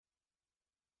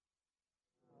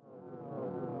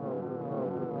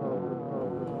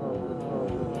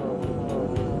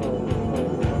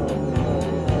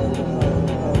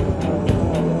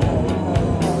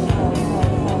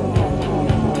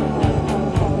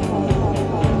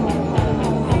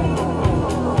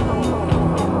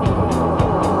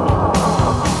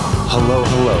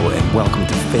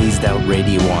Phased Out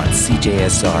Radio on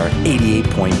CJSR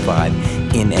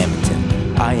 88.5 in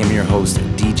Edmonton. I am your host,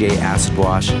 DJ Acid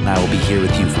Wash, and I will be here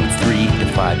with you from 3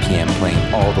 to 5 p.m.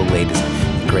 playing all the latest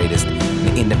and greatest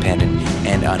in independent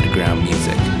and underground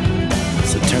music.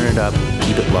 So turn it up,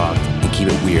 keep it locked, and keep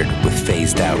it weird with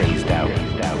Phased Out.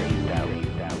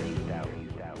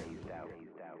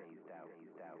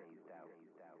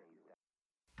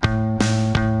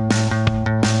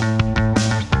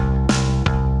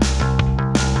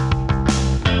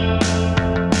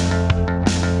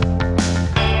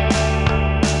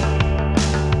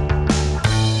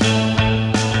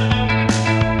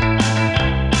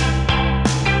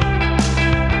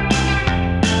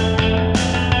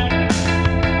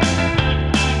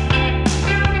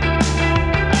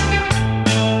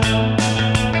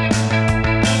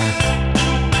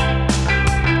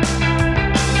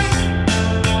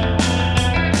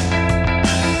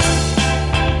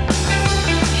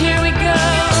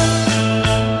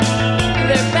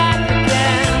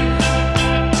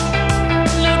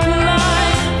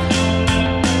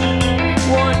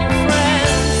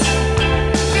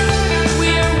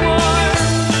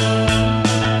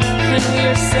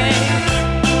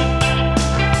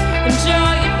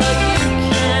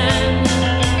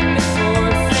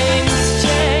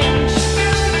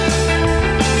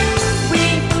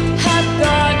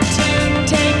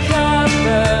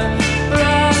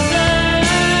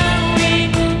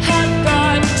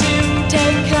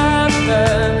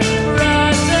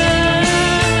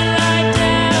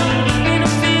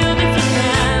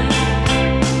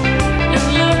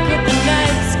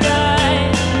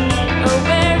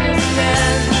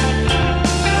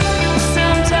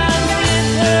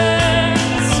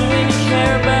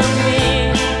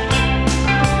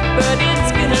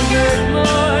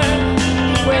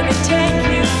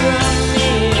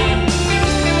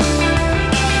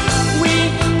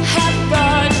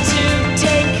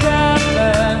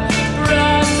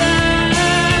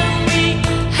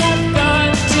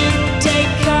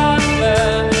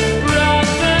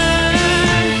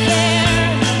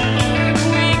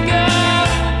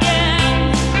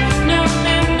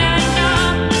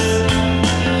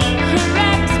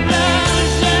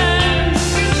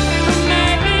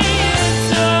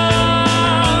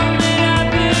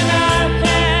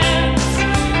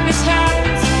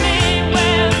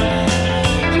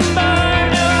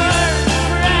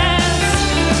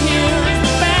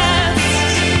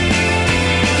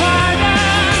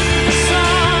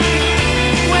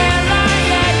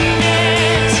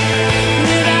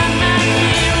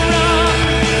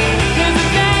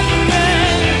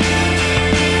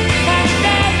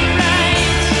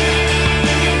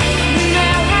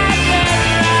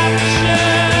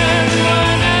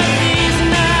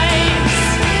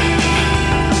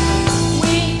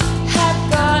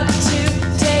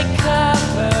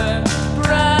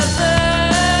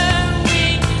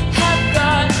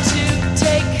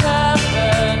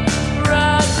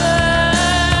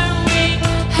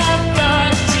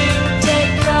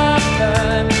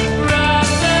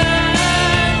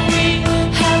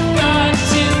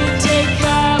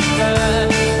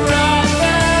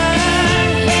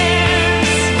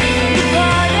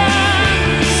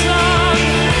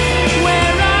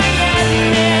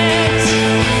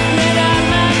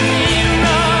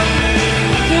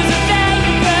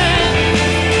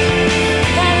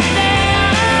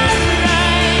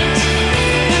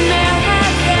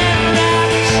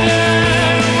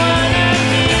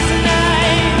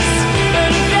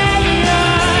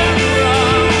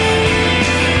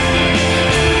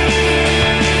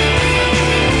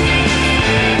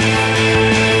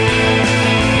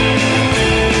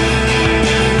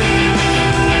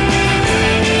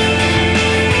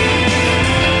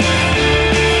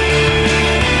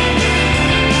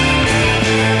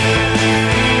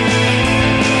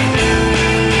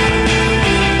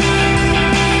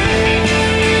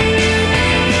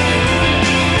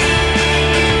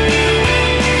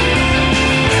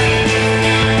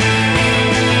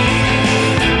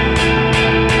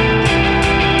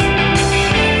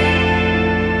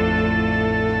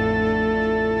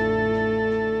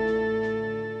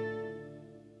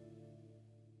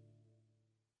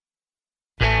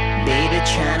 Baby,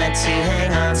 trying not to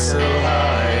hang on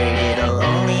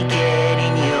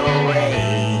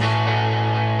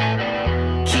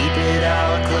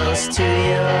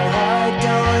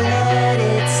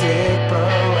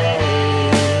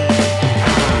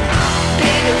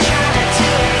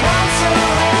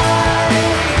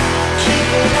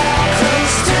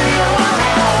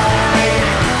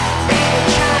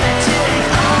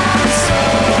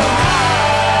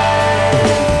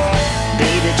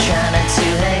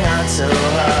so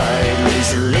hard.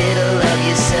 Lose a little of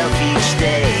yourself.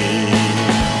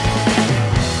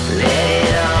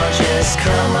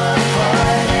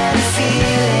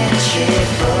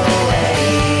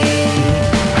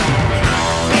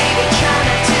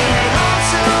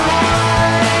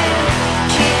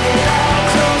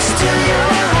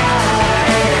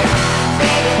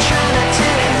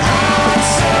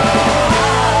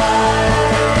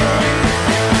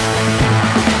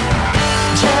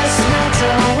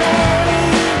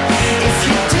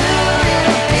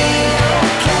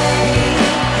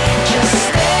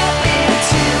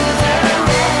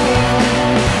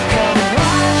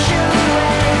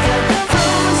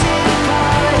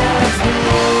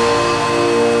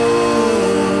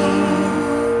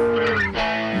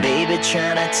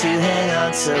 to hang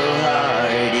on so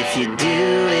hard. If you do,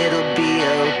 it'll be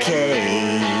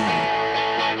okay.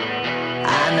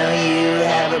 I know you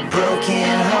have a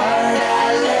broken heart. I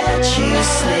let you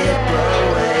slip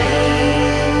away.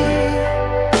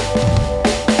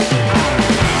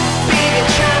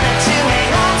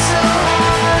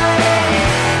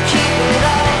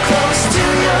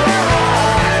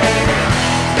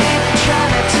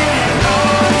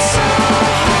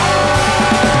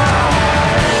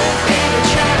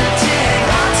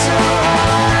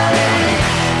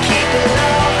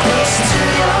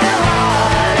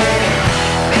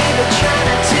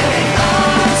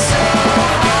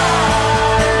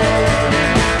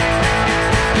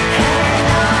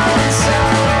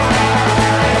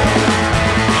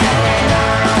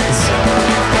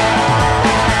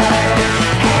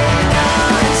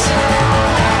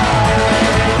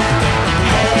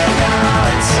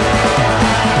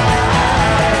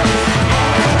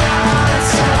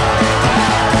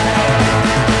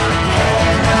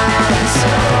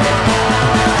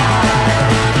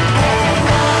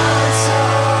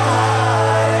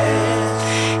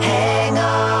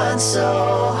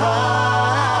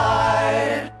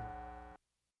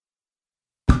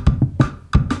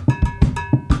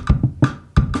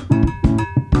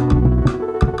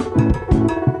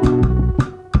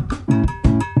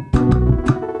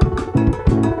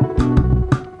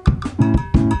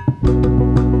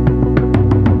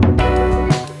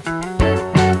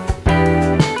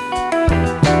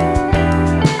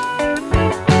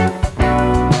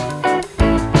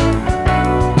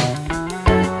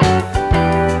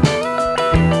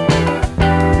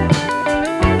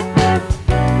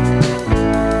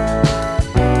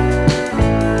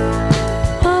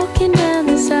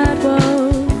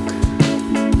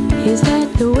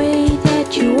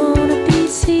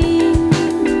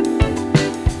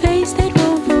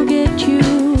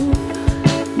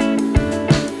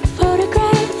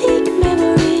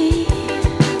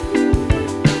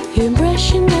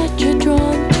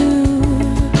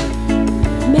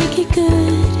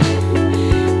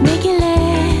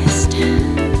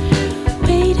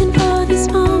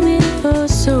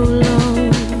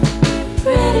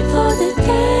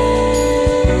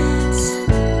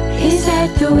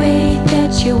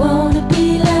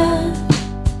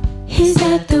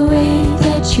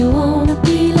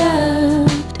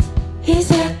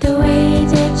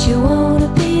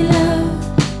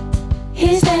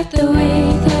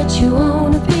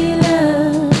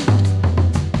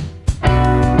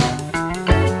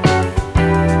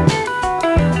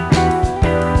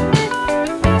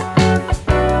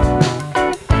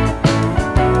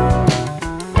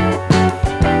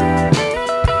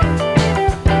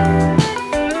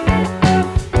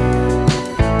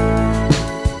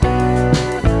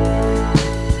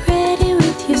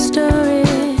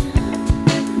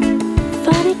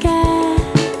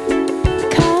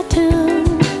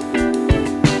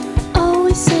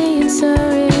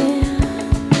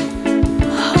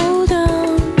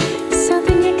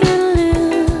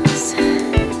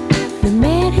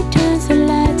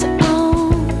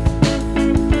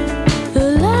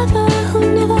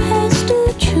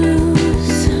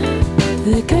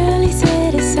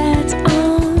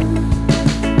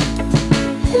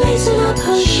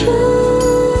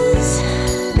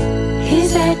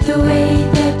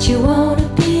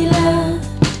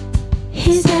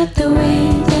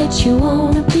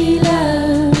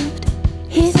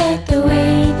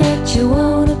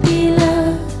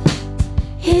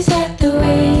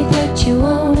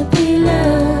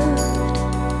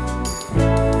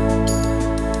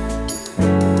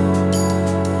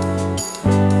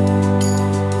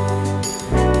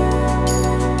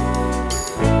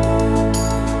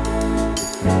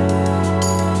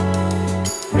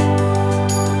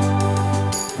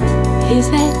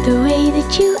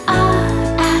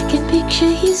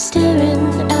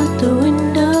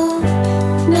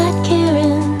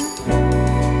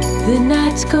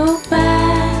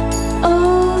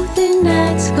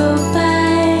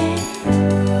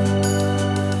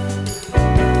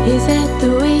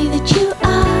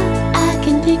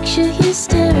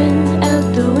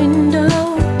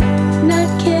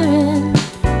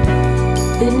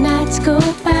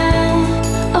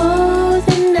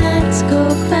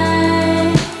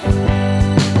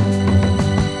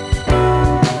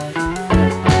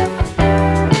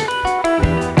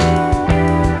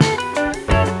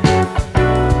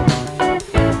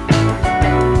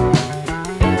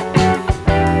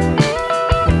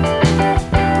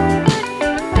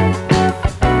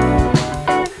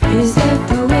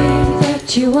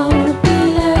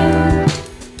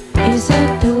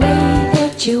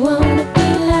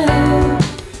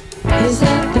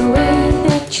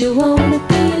 you wanna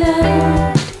be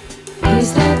loved?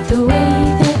 Is that the way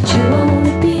that you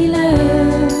wanna be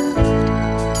loved?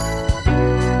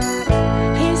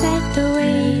 Is that the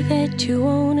way that you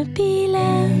wanna be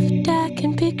loved? I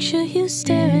can picture you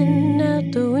staring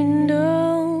out the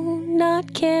window,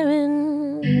 not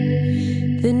caring.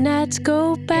 The nights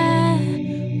go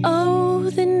by, oh,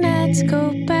 the nights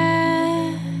go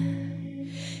by.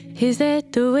 Is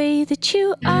that the way that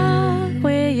you are?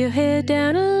 Wear your hair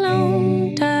down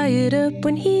alone, tie it up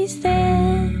when he's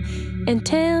there, and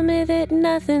tell me that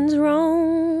nothing's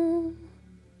wrong.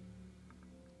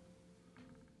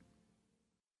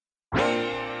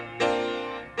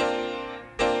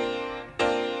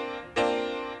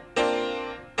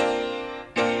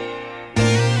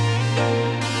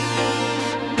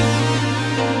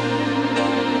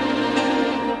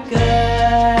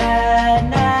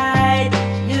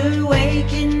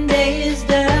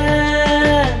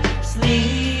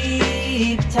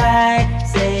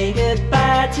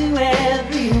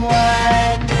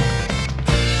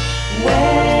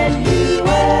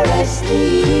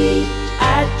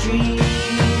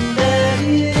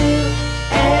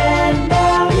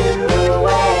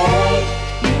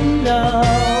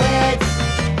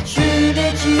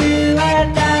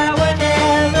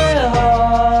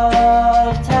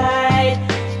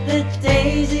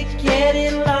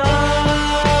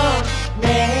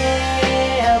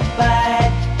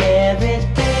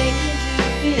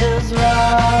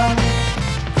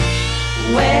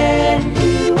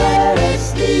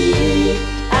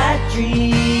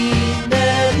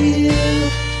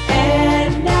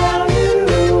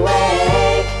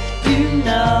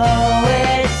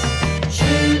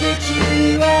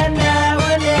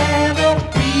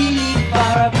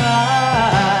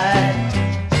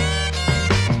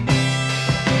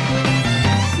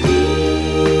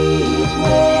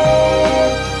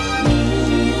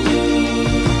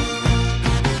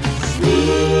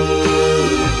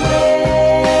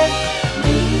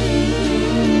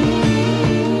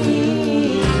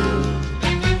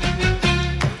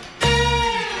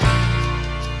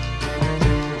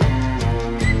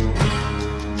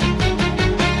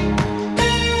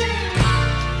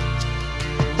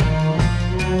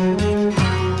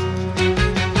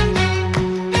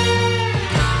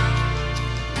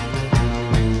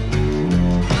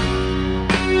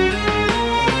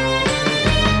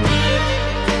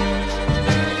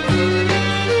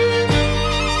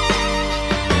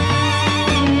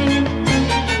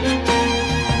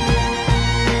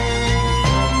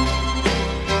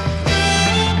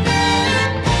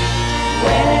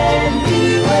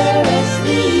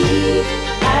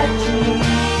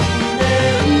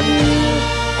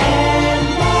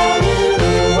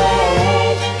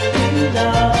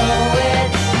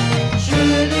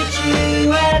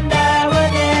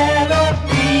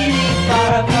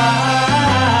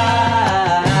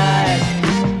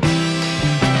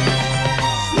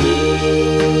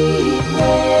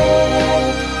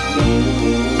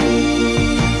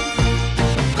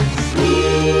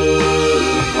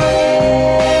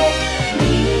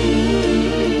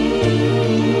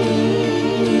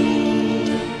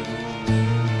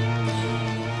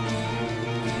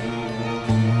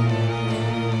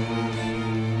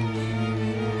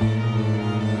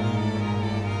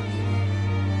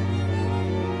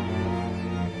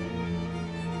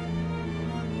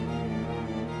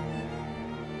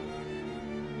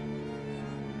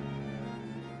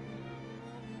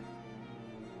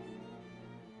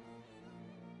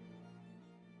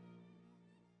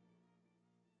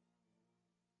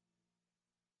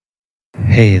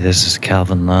 Hey, this is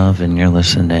Calvin Love, and you're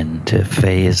listening to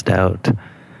Phased Out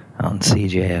on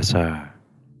CJSR.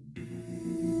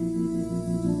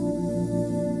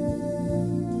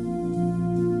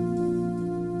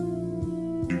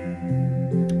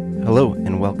 Hello,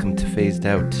 and welcome to Phased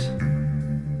Out.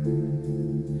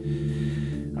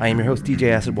 I am your host,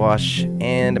 DJ Acid Wash,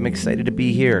 and I'm excited to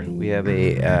be here. We have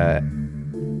a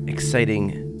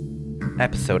exciting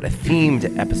episode, a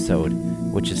themed episode,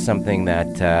 which is something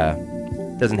that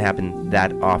doesn't happen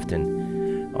that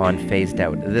often on Phased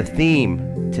Out. The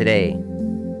theme today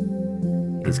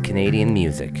is Canadian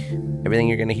music. Everything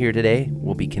you're going to hear today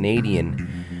will be Canadian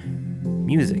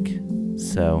music.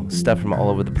 So, stuff from all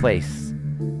over the place.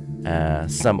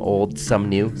 Some old, some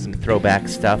new, some throwback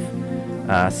stuff.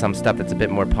 Some stuff that's a bit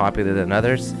more popular than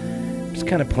others. Just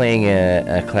kind of playing an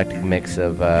eclectic mix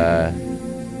of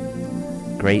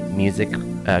great music,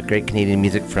 great Canadian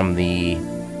music from the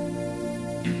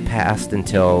past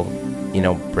until,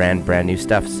 brand new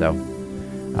stuff. So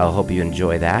I'll hope you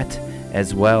enjoy that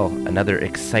as well. Another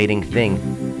exciting thing,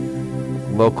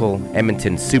 local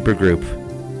Edmonton supergroup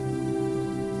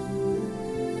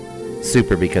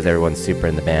super because everyone's super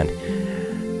in the band.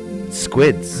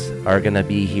 Squids are going to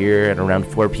be here at around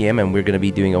 4 p.m. and we're going to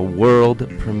be doing a world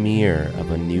premiere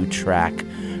of a new track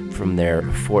from their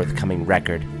forthcoming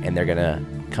record, and they're going to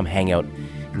come hang out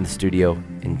in the studio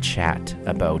and chat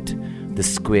about the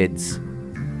Squids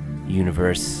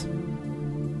universe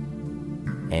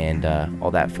and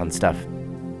all that fun stuff.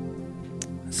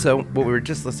 So what we were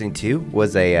just listening to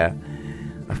was a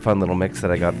fun little mix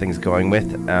that I got things going with.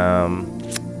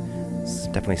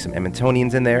 Definitely some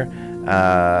Edmontonians in there.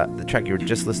 The track you were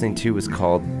just listening to was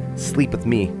called Sleep With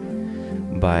Me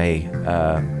by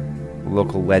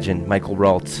local legend Michael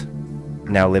Ralt,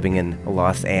 now living in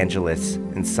Los Angeles,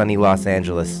 in sunny Los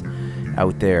Angeles,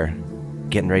 out there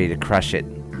getting ready to crush it.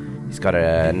 He's got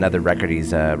another record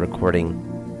he's recording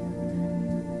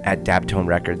at Daptone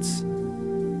Records.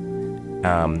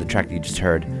 The track that you just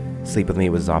heard, Sleep With Me,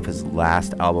 was off his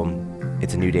last album,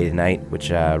 It's a New Day Tonight, which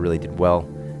really did well,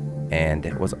 and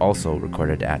it was also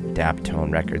recorded at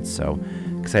Daptone Records, so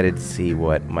excited to see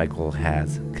what Michael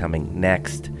has coming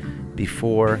next.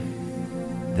 Before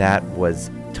that was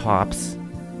Tops,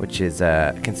 which is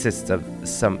consists of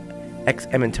some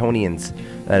ex-Edmontonians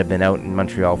that have been out in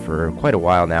Montreal for quite a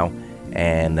while now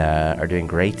and are doing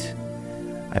great.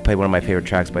 I played one of my favorite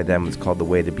tracks by them. It's called The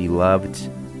Way to Be Loved.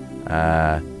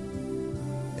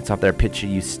 It's off their Picture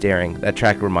You Staring. That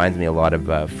track reminds me a lot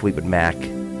of Fleetwood Mac.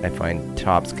 I find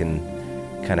Tops can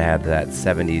kind of have that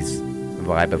 70s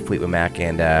vibe of Fleetwood Mac,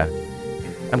 and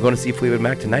I'm going to see Fleetwood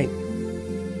Mac tonight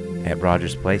at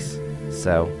Rogers Place,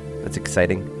 so that's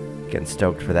exciting. Getting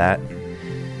stoked for that.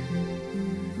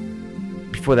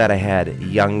 Before that I had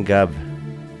Young Gov,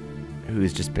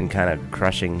 who's just been kind of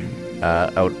crushing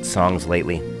out songs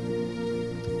lately.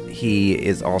 He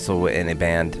is also in a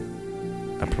band,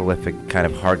 a prolific kind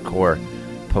of hardcore,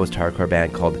 post-hardcore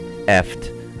band called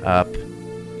Effed Up.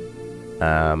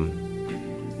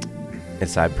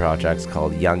 His side project's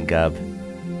called Young Gov,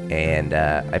 and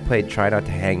I played Try Not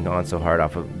to Hang On So Hard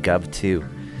off of Gov 2,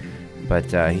 but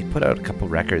he put out a couple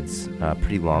records,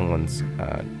 pretty long ones,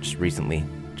 just recently,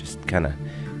 just kind of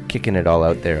kicking it all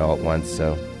out there all at once,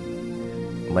 so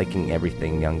liking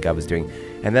everything Young Gov is doing.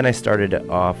 And then I started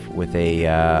off with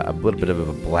a little bit of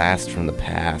a blast from the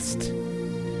past.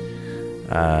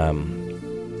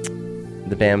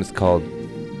 The band was called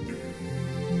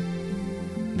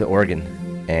The Organ,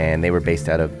 and they were based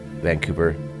out of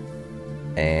Vancouver,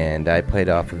 and I played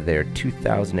off of their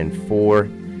 2004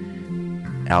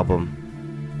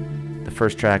 album. The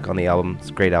first track on the album, it's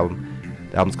a great album.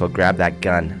 The album's called Grab That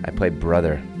Gun. I played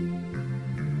Brother.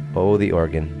 Oh, The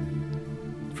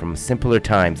Organ, from Simpler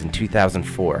Times in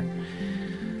 2004.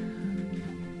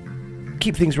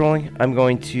 Keep things rolling. I'm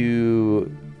going to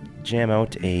jam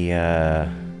out a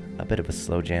bit of a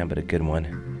slow jam, but a good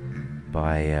one,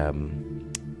 by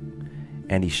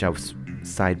Andy Schauf's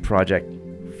side project,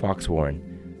 Foxwarren.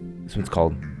 This one's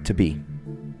called To Be.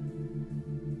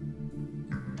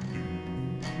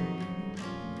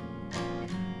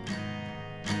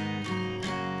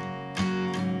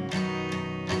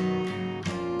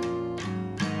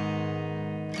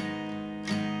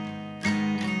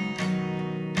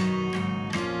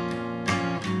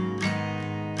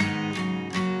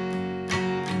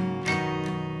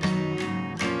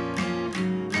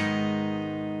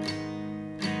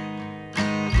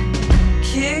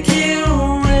 Kick it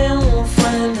around,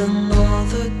 find another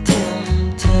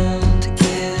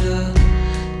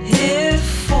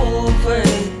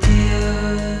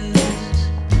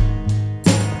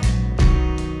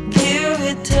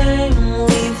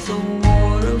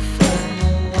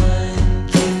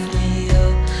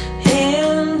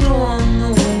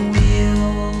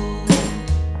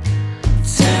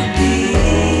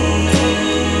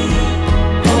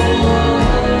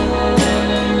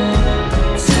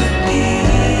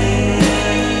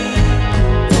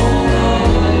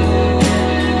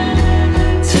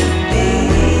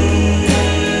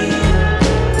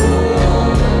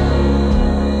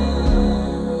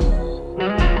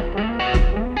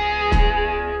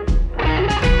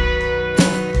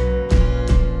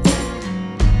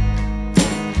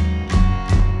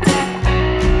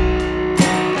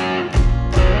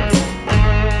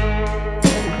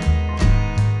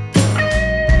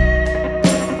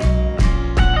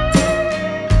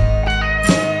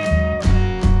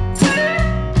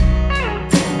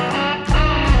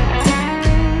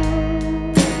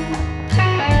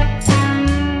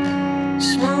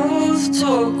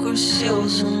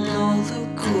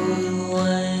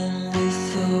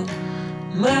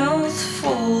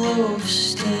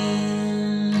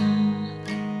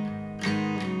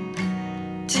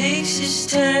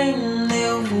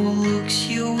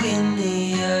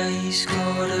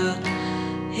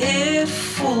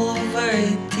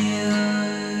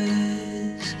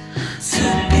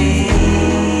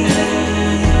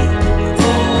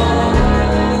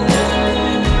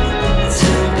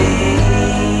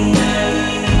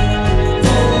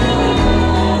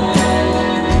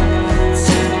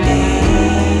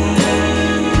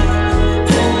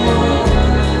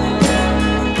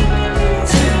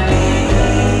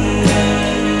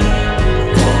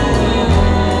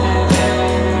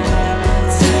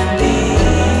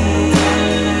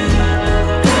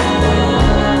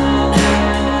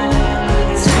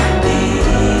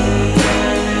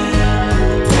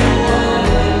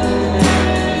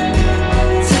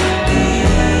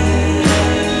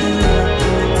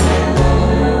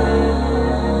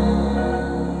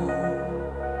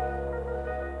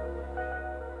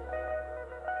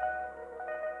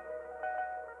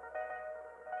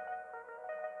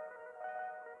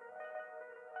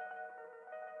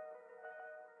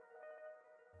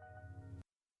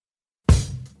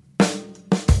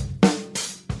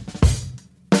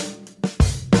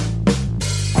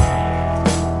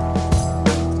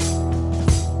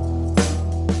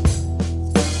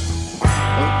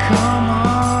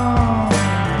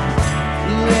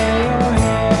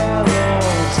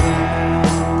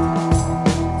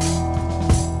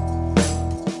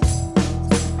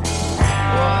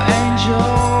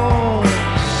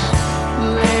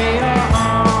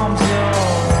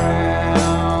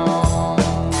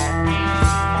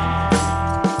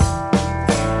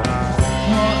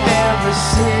every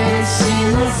city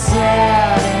seen the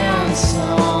sad and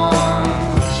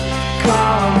songs.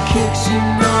 Call them kicks, you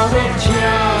know they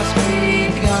just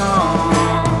begun.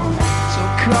 So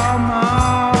come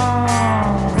on,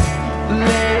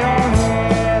 lay your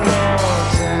head all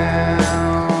down.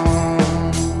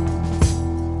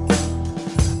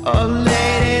 A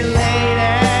lady,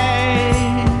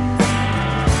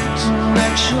 to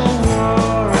let your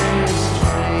worries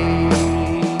free.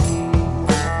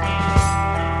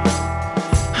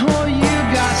 Oh, you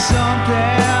got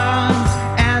something,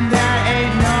 and that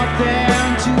ain't nothing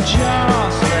to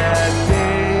just let be.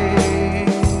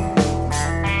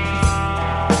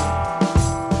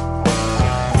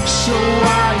 So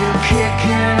while you're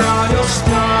kicking all your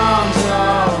storms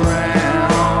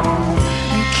around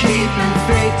and keeping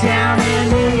faith down in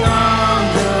the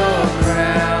underground,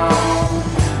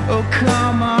 oh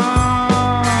come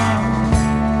on,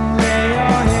 lay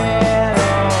your head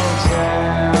all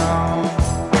down.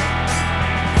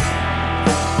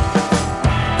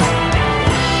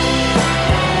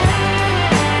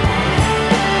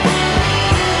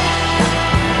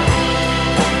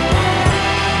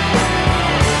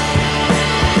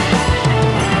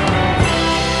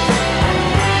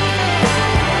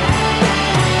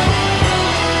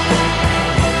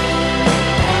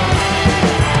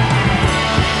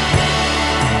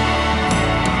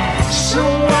 So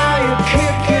while you're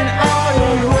kicking all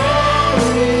your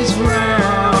worries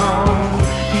round,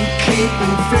 you're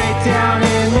keeping faith down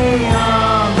in the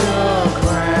underground.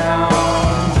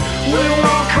 We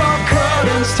won't call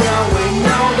curtains till we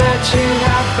know that you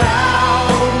have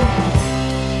bowed.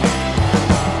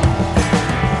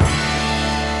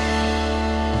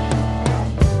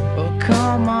 Oh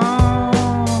come on,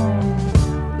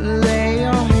 lay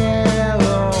your head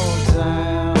all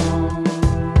down.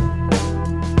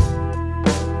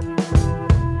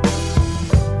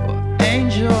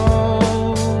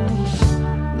 Angels,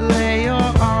 lay your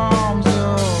arms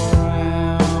around.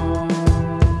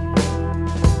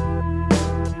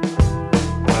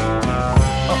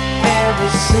 Oh,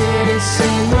 every city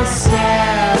seen the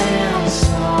sad and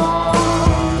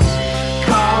songs.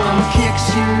 Call them kicks,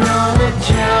 you know they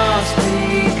just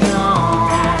begun.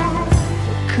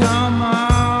 Come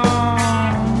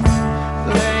on,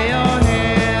 lay your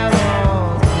head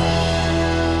all down.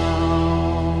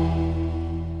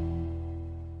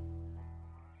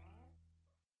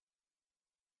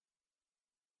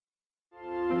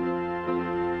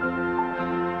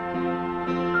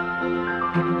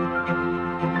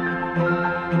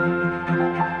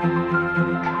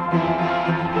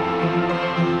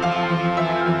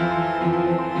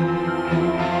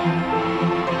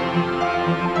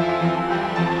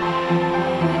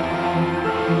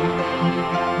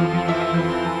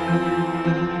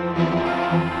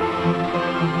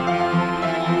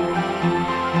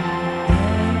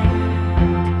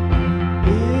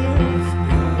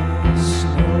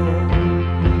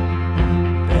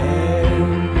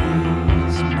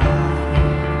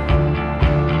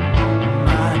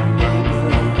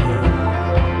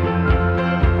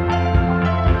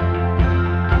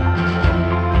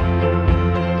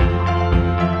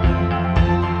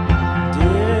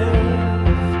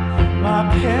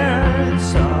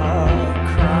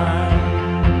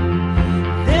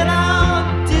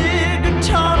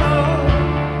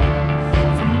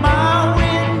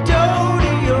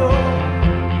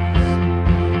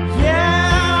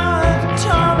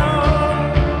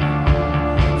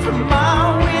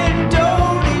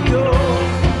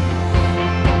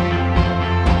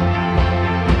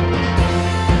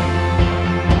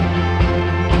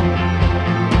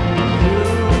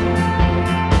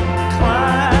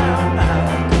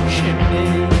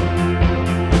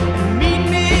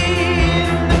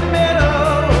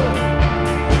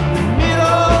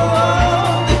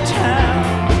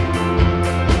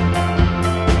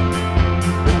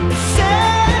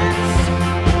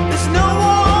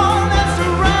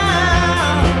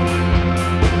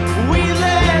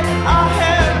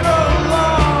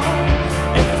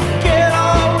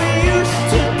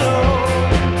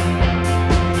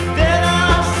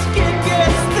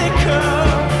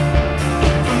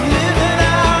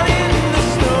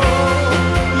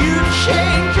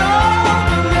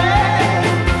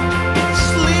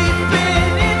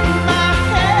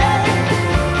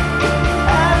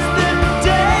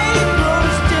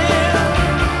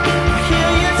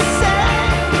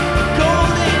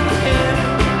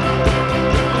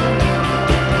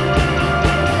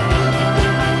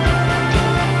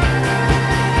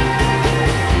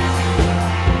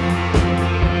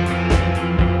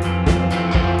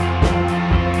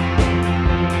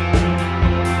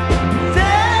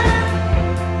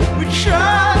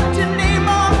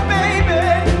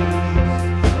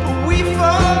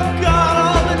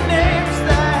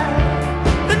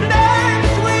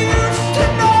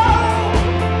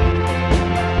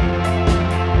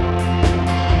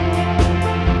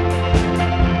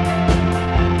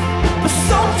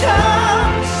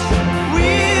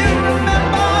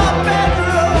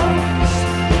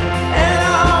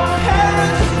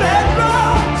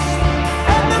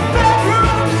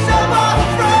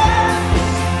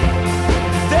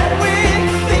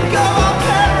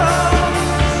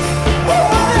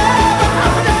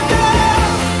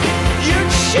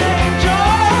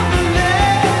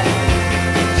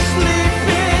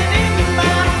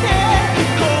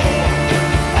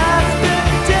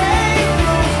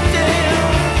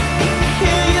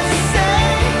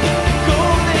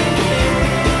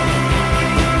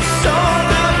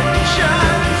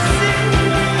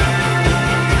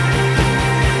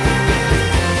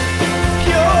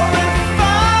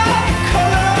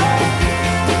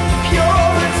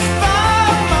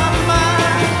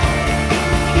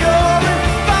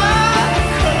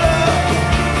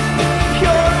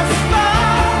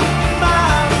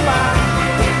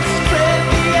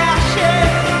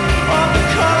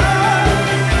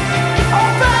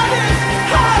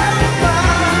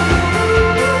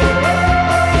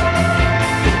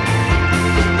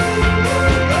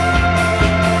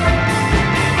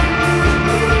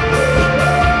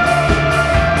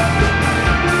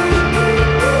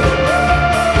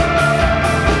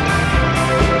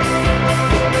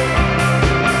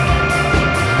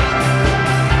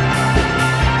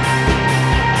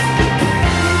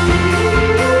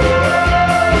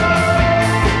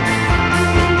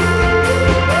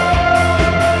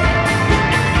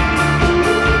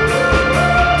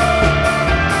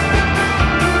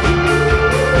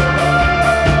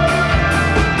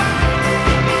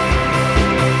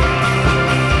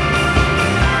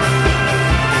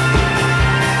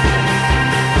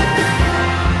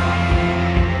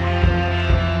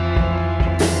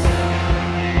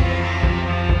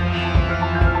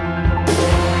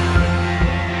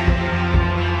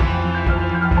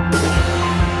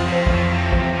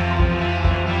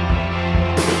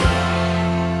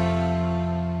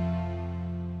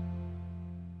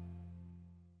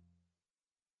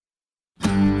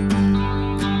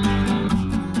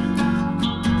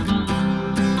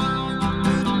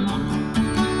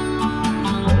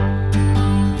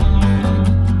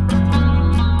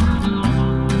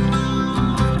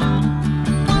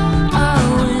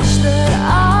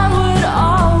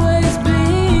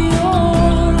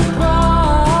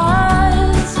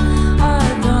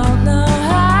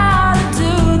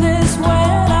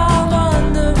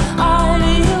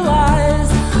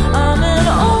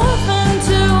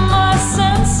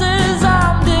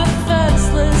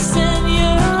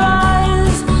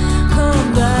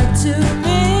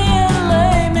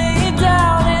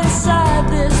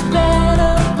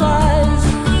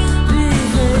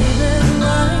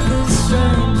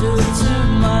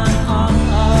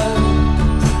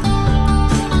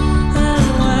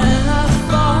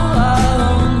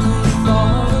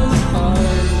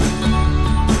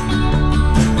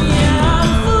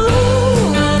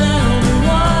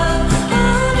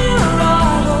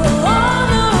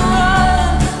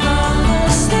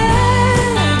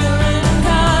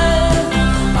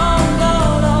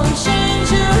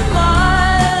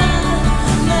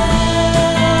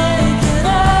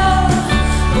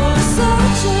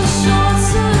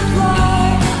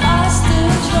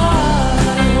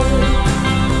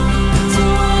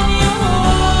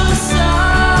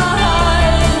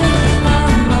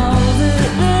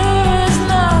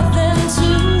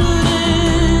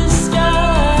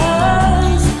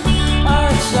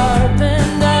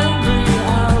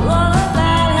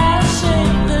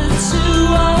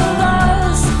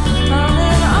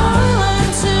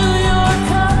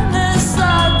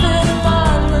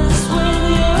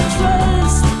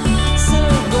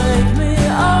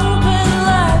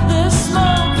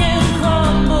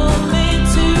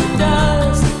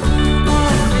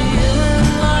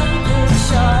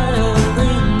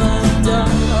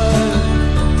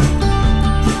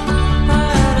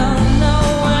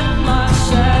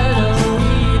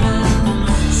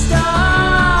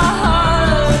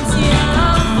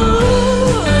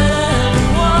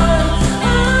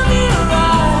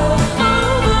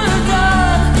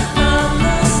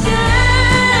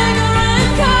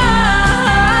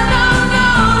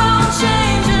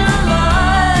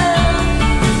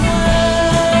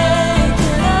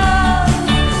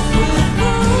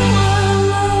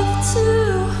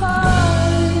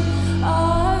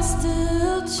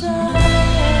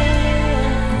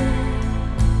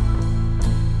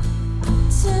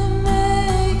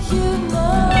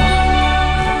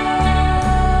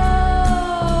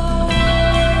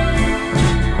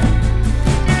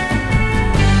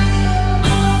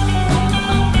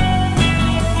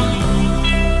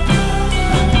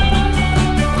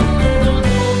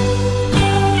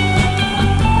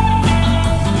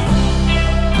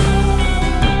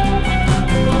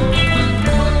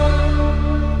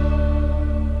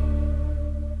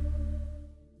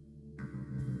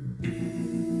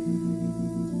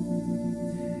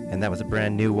 And that was a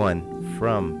brand new one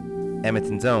from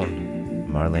Edmonton's own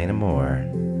Marlena Moore.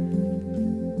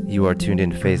 You are tuned in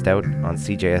to Phased Out on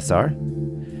CJSR.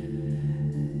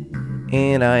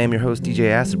 And I am your host,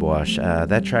 DJ Acid Wash.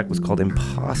 That track was called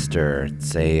Imposter.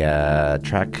 It's a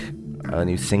a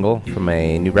new single from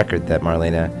a new record that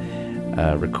Marlena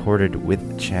recorded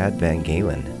with Chad Van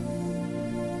Galen.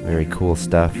 Very cool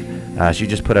stuff. She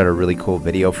just put out a really cool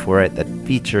video for it that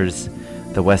features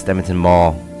the West Edmonton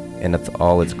Mall in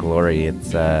all its glory.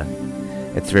 It's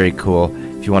very cool.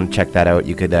 If you want to check that out,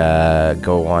 you could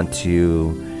go on to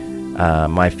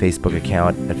my Facebook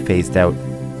account at Phased Out,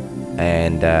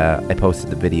 and I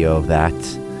posted the video of that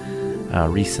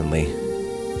recently.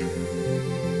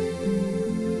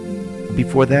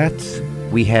 Before that,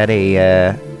 we had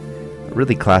a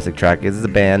really classic track. This is a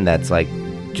band that's like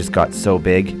just got so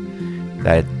big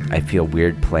that I feel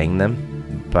weird playing them.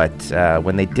 But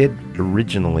when they did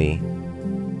originally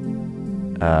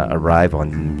arrive on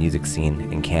the music scene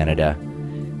in Canada,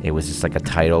 it was just like a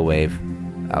tidal wave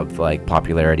of like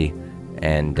popularity,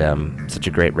 and such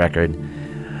a great record.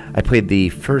 I played the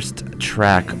first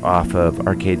track off of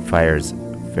Arcade Fire's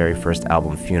very first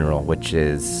album, Funeral, which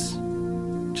is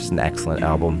just an excellent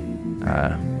album.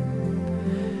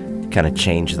 Kind of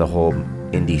changed the whole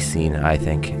indie scene, I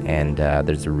think, and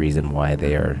there's a reason why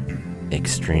they are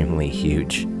extremely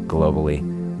huge globally.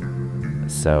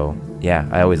 So yeah,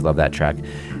 I always love that track.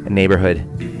 Neighborhood,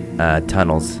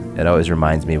 Tunnels, it always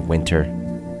reminds me of winter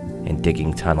and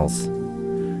digging tunnels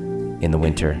in the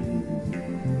winter,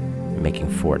 making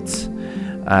forts.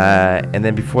 And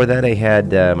then before that, I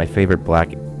had my favorite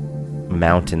Black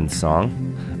Mountain song,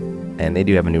 and they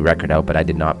do have a new record out, but I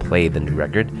did not play the new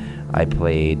record. I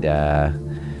played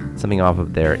something off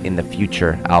of their In the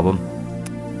Future album.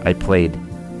 I played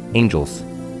Angels.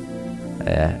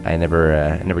 I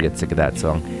never get sick of that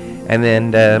song. And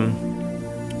then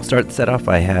set off,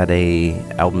 I had a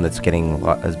album that's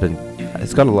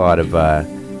it's got a lot of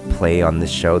play on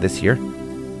this show this year.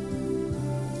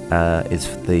 Is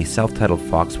the self-titled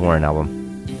Fox Warren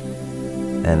album,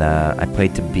 and I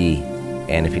played To Be.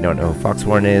 And if you don't know who Fox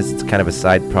Warren is, it's kind of a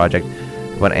side project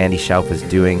of what Andy Schauf is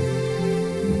doing.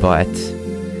 But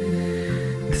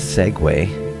to segue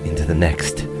into the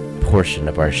next portion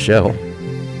of our show,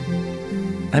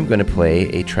 I'm going to play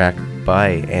a track by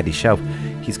Andy Schauf.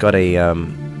 He's got a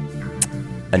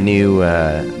new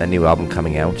album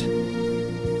coming out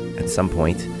at some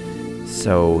point.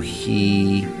 So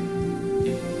he's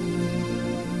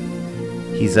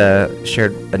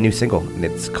shared a new single, and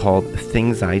it's called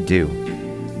Things I Do.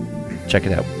 Check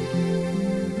it out.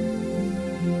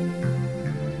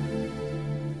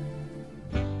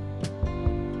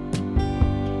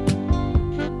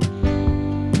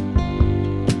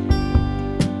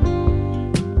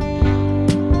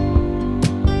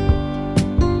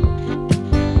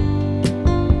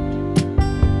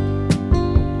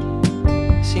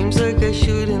 Seems like I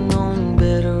should have known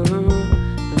better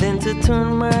than to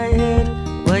turn my head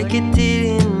like it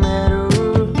didn't matter.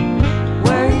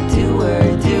 Why do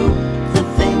I do the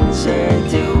things I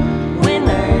do when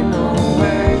I know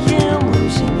I am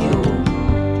losing you?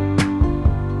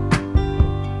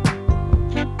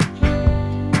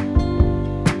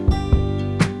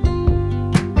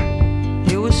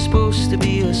 It was supposed to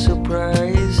be a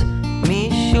surprise, me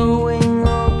showing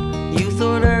up. You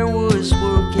thought I was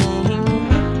working.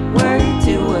 Why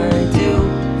do I do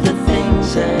the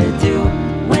things I do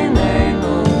when I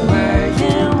know I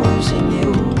am losing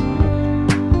you?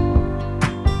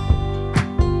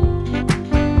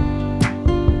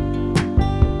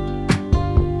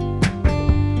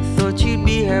 Thought you'd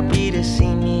be happy to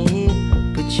see me,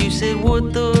 but you said,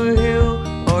 what the hell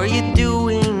are you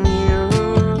doing here?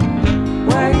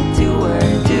 Why do I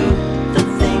do the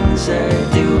things I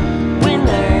do when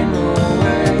I know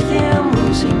I am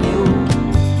losing you?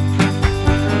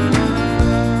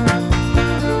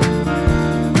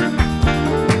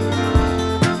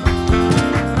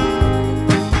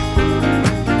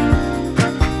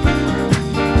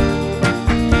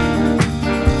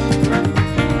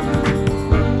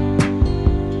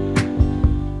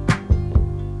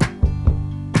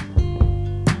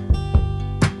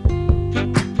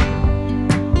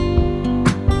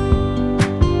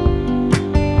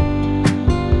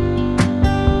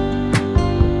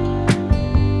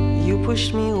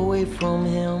 Pushed me away from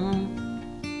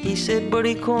him. He said,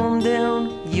 buddy, calm down,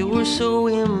 you were so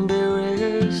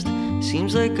embarrassed.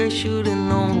 Seems like I should have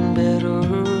known better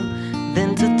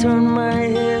than to turn my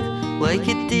head like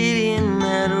it didn't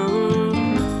matter.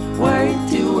 Why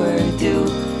do I do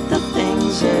the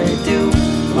things I do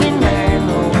when I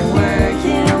know I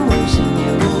am losing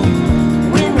you?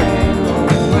 When I know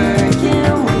I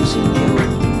am losing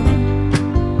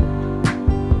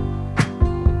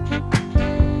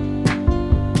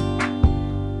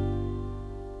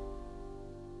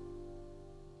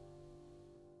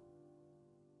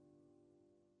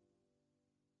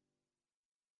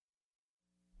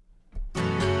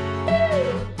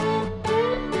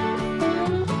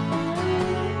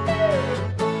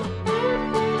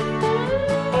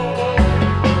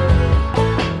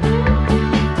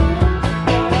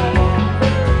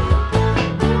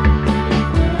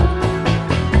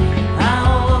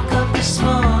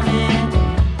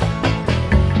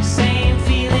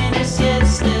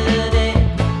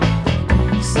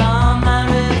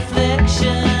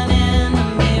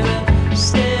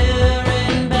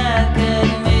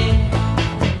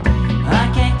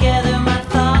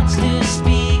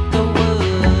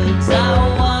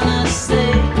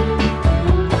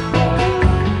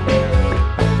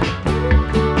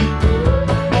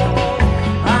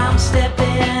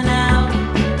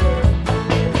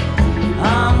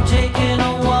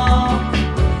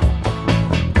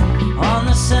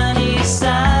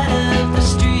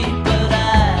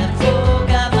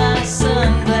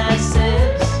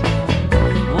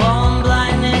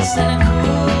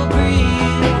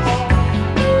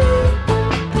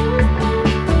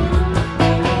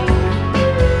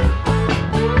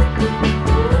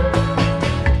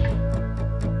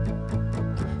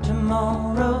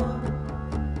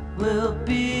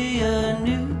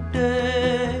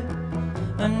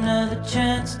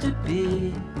chance to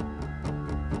be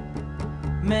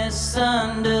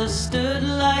misunderstood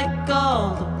like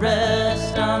all the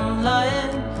rest. I'm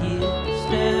lying here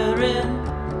staring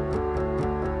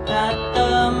at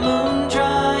the moon,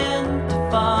 trying to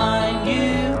find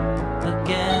you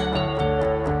again.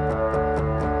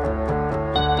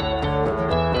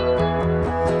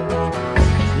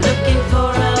 Looking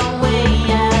for a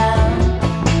way out,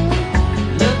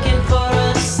 looking for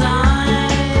a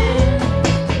sign,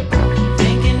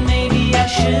 thinking maybe I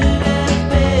should have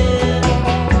been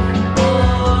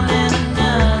born in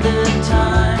another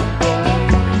time,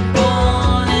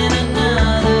 born in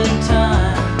another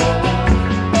time.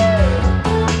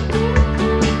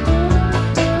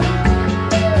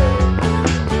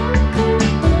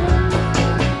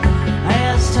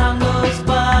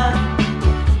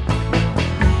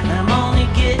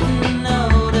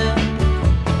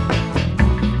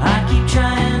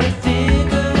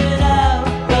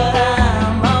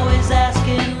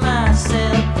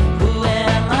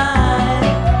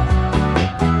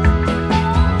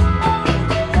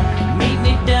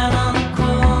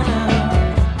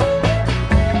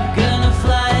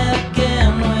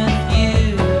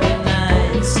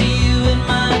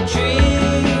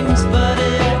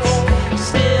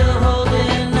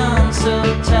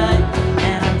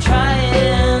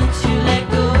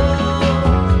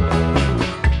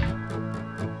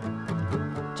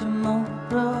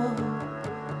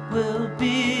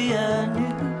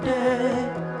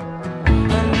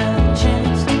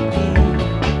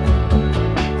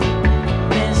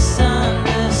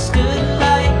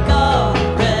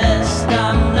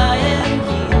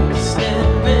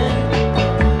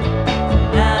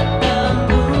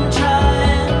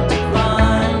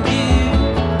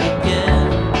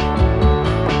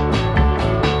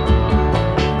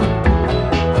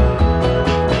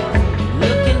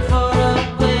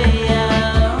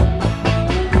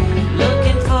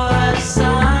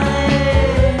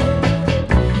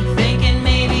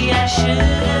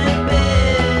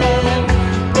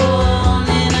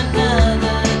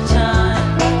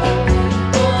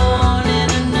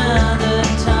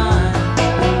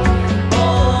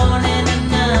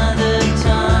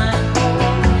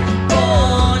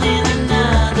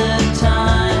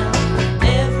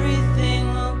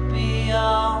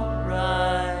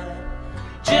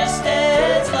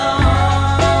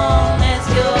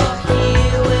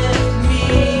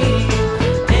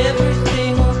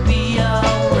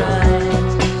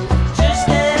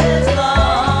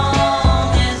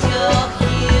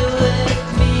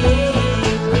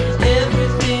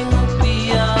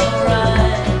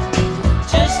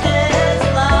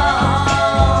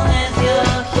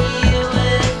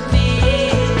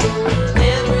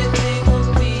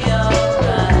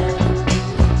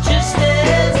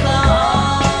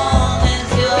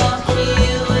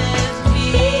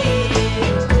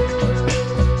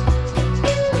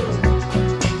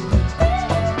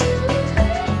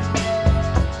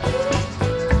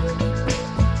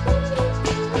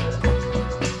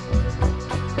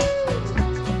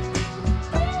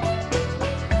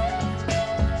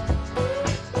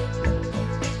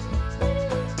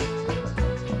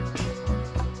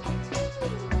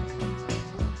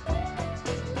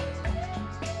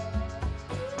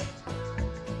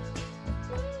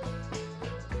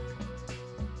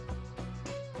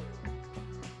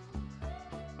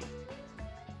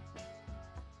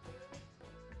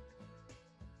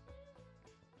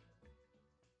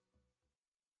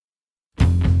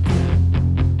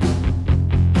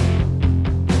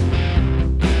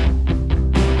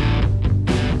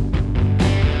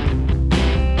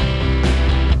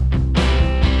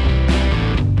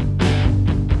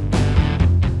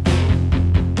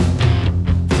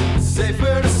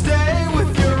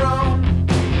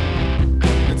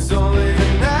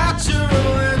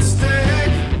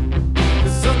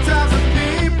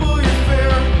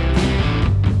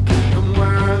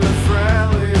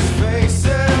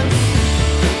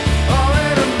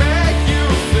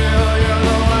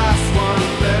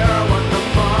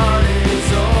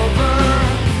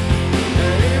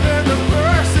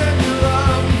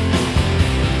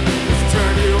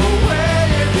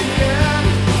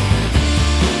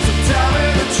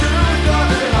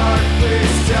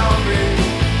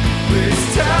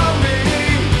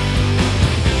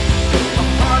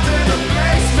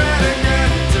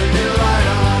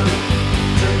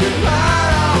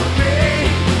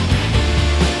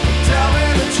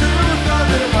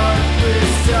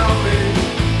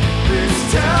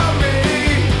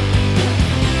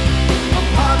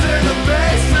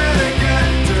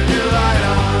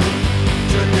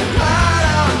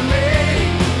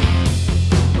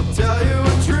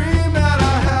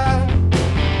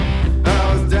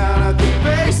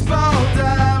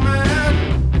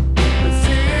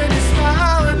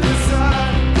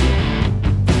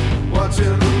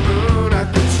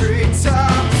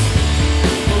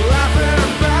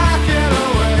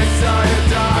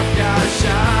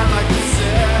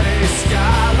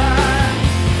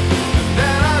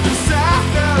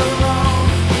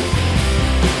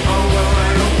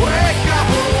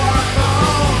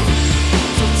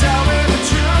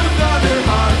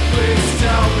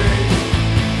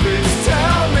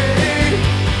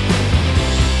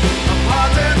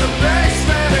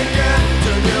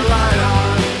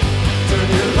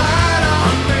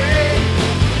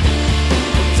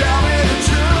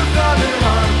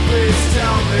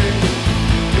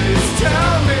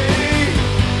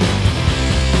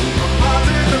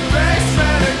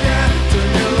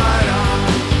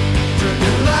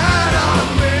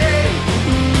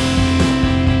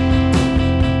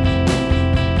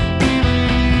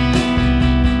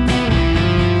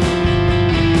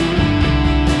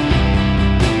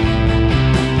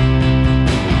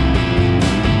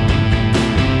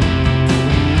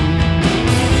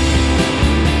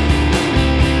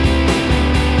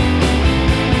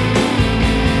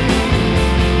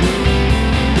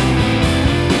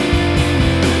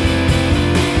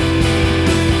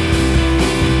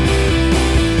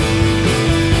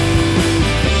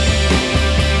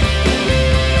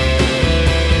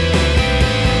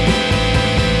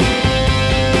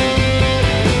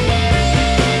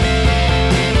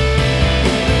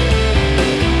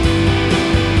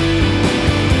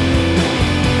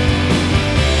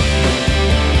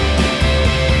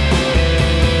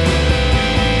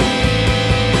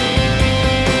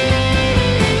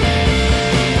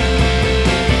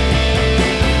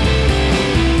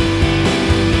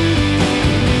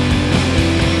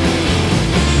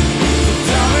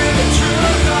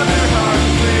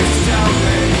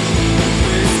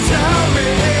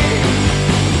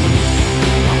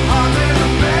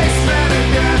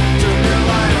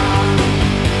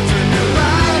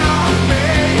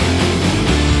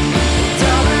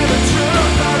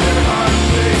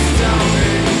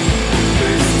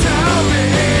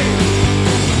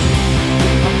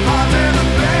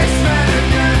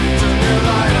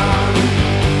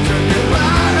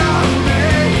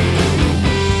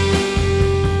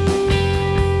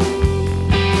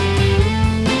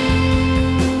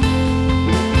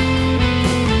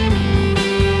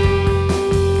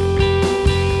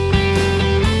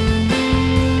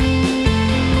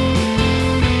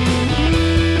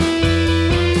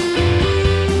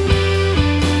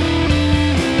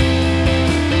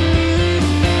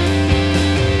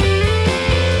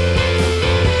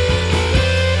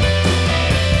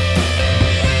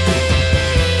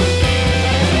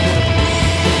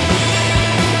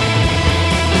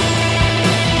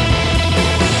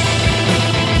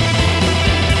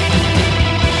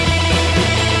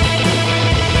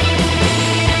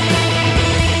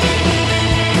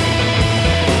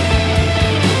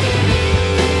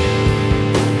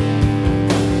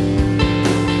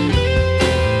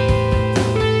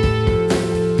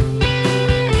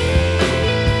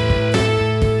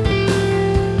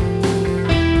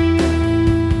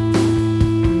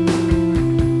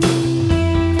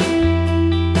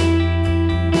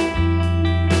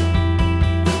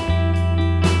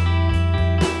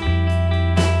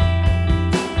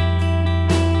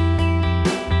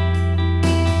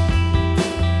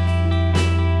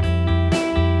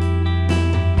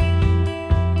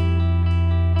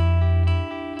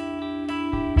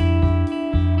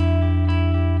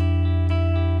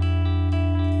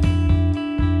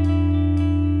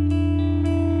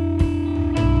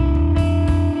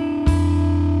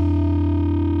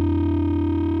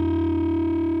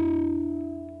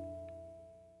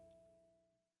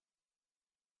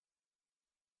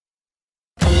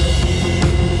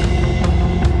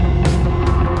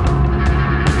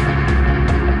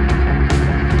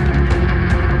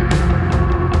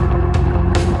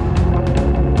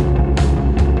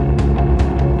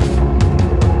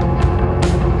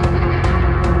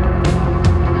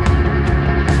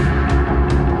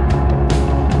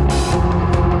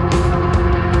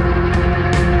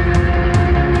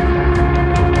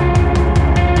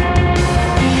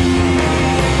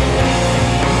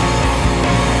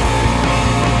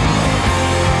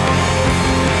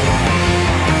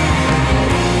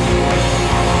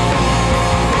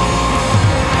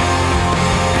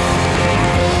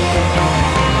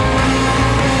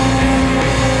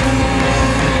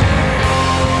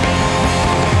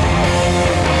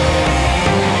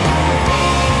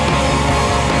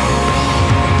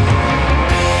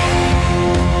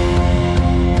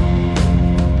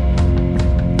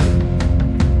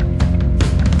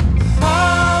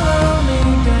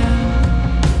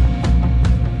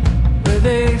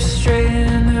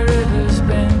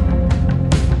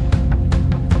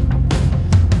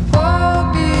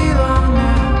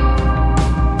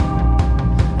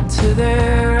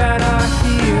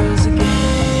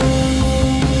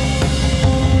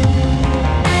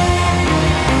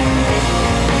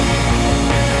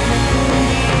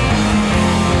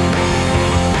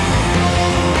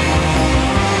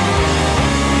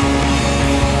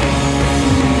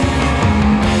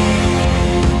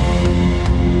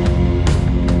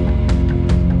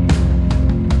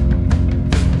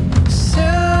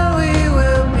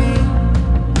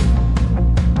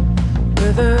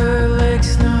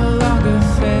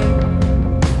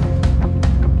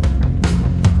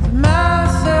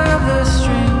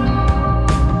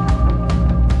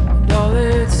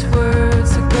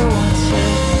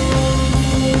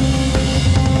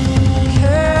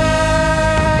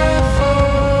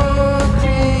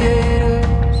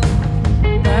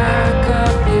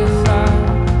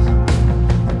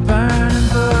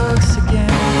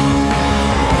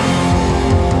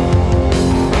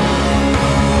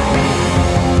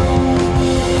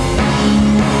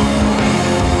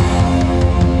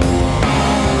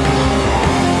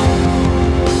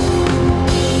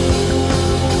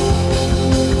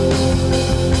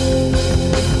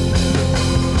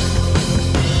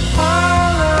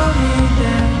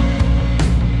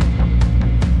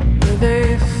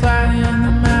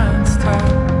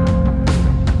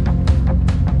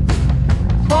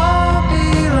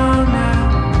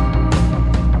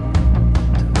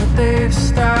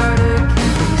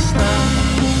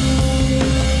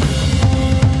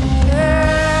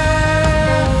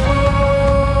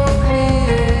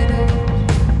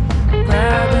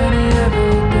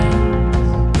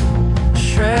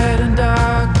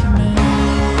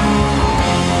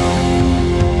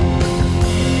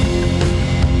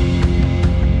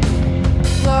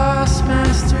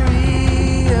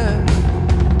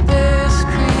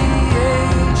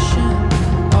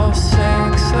 All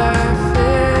sex life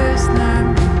is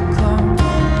now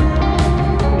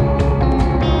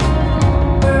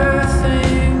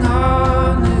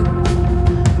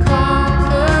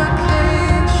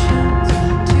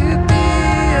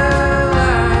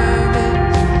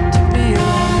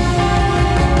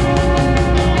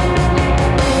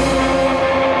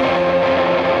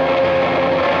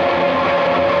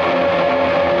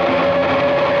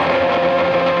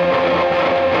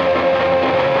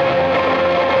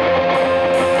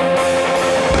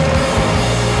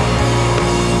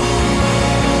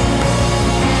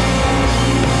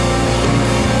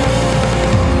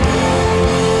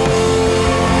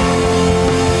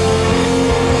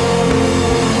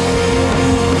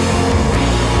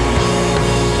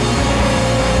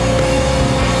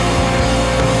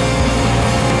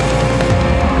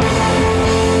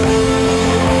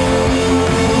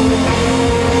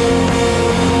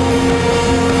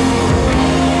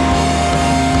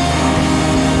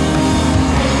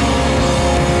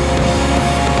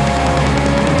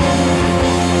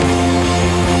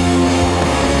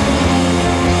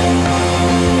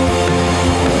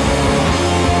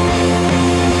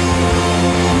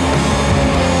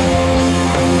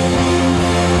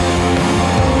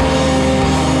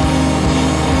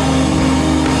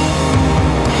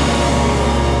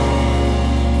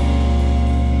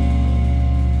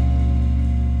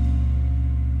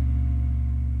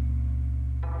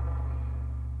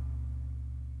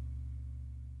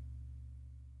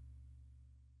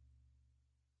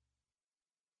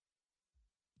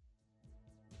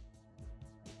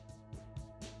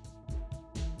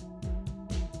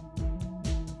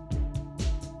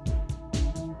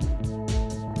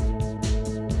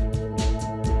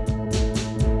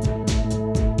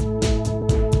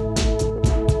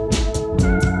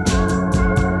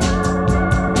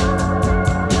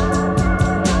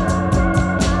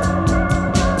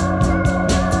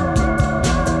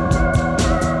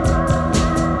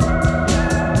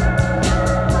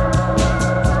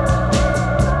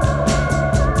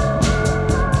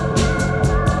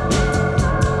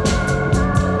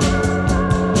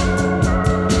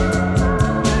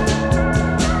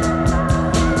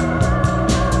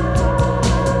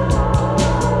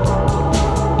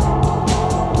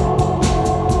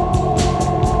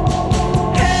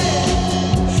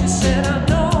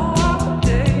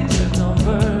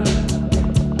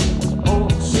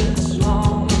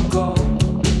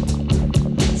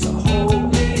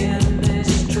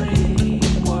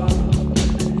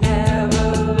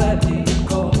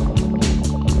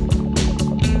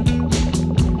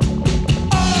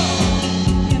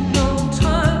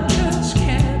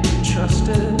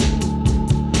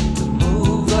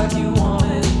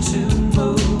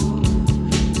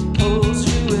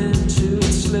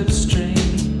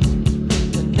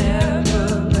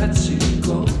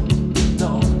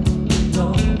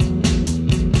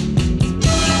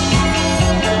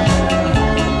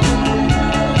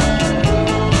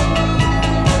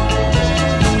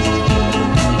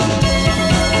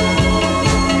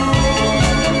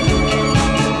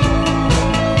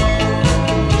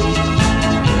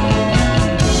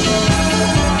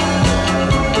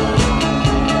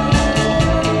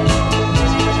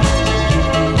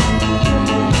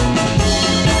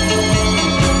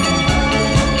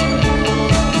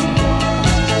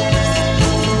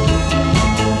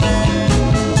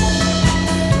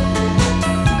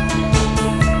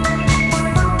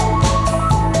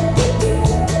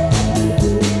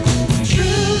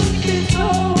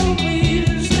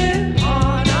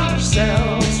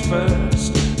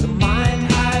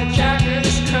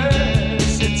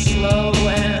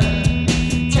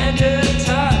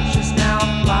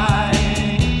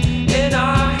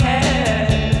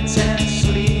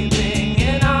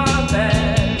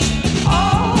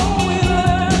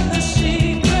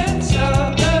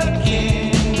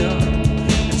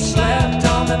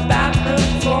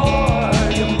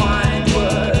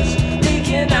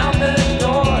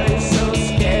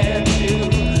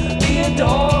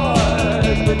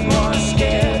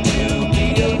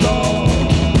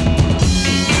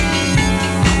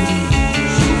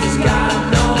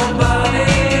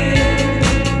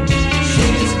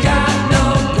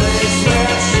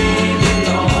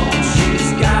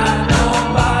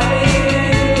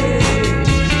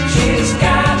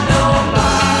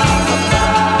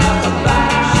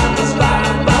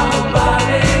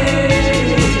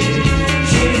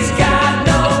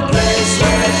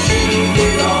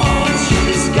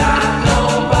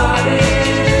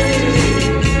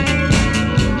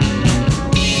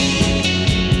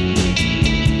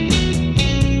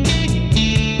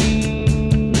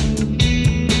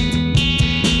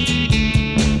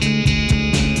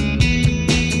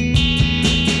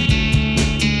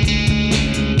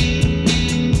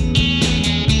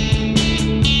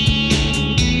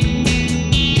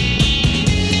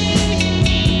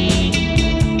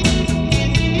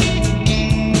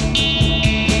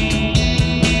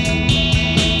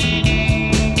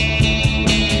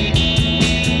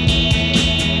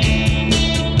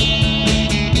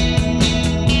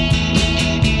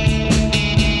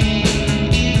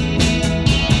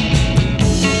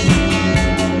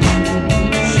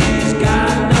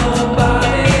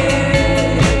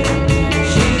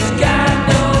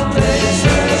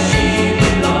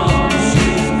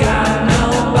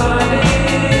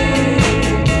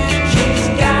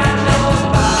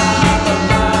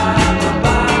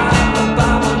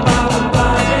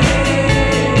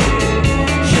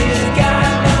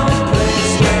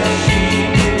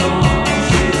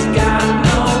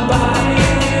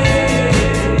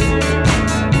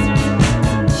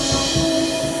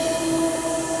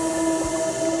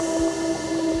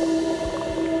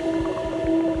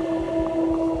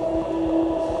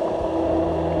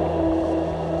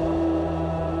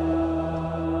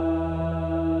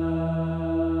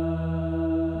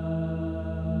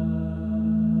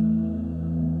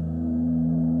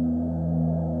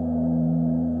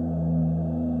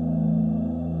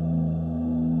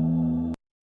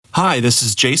Hi, this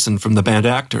is Jason from the band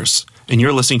Actors, and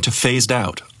you're listening to Phased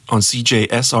Out on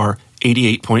CJSR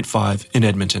 88.5 in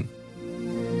Edmonton.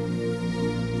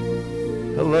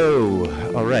 Hello.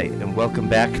 All right, and welcome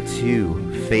back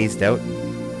to Phased Out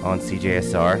on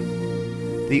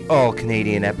CJSR, the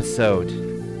all-Canadian episode.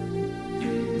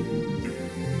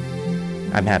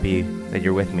 I'm happy that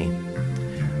you're with me.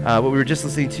 What we were just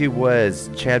listening to was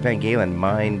Chad Van Galen,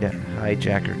 Mind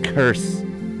Hijacker Curse.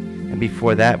 And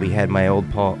before that, we had my old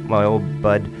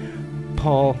bud,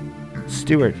 Paul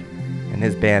Stewart, and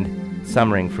his band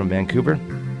Summering from Vancouver,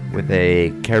 with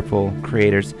a Careful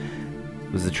Creators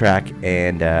was the track,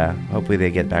 and hopefully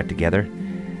they get back together.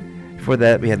 Before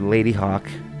that, we had Lady Hawk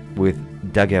with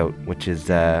Dugout, which is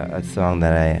a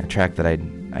track that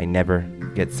I never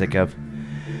get sick of.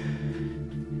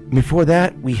 Before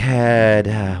that, we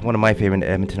had one of my favorite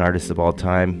Edmonton artists of all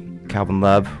time, Calvin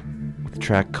Love, with a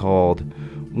track called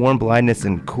Warm Blindness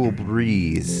and Cool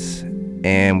Breeze.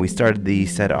 And we started the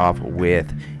set off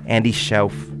with Andy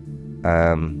Schauf.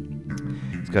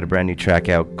 He's got a brand new track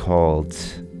out called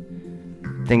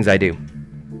Things I Do.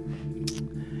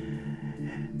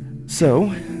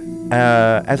 So,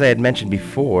 as I had mentioned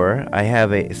before, I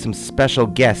have some special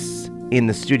guests in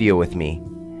the studio with me.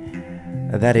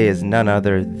 That is none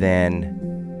other than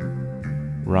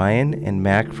Ryan and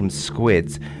Mac from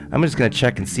Squids. I'm just gonna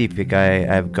check and see if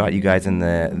I've got you guys in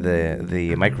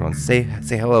the microphone. Say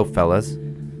hello, fellas.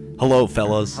 Hello,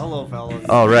 fellas. Hello, fellas.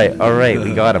 All right,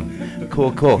 we got them.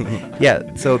 Cool.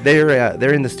 Yeah, so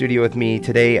they're in the studio with me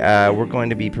today. We're going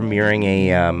to be premiering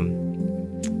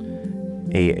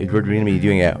we're going to be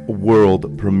doing a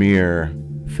world premiere,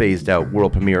 phased out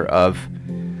world premiere of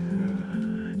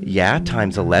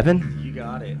times 11. You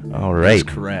got it. All right.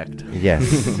 That's correct.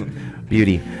 Yes.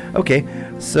 Beauty. Okay,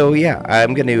 so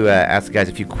I'm going to ask you guys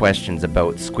a few questions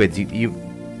about Squids. You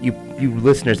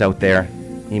listeners out there,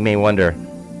 you may wonder,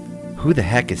 who the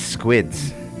heck is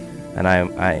Squids? And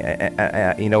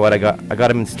I you know what? I got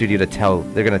them in the studio to tell.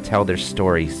 They're going to tell their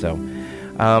story. So,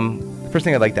 the first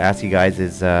thing I'd like to ask you guys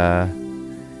is,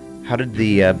 how did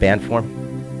the band form?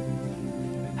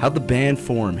 How'd the band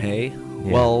form, hey?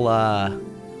 Yeah. Well,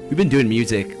 we've been doing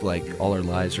music like all our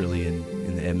lives, really,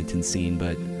 in the Edmonton scene.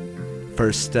 But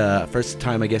first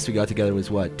time I guess we got together was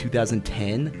what,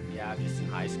 2010? Yeah, just in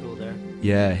high school there.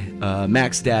 Yeah,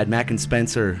 Mac's dad, Mac and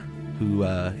Spencer, who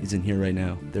is in here right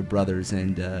now. They're brothers,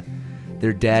 and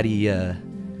their daddy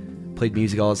played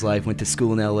music all his life. Went to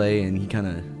school in LA, and he kind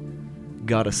of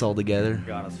got us all together.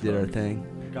 Did our thing.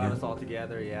 Got us all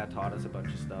together. Yeah, taught us a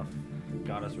bunch of stuff.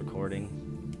 Got us recording.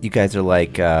 You guys are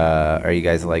like, are you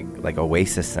guys like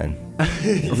Oasis then?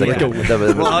 It's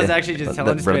Well, I was actually just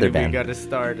telling this brother we band. got to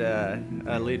start a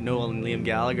Noel and Liam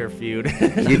Gallagher feud.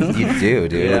 You do,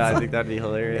 dude. Yeah, I think that'd be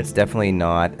hilarious. It's definitely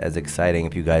not as exciting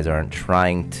if you guys aren't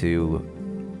trying to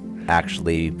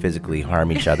actually physically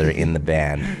harm each other in the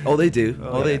band. Oh, they do.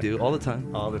 Oh, They yeah. do all the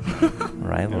time. All the time.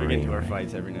 Rivalry. We get into our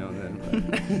fights every now and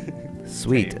then.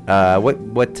 Sweet. What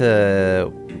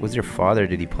was your father?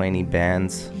 Did he play any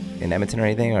bands in Edmonton or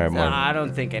anything, or more? I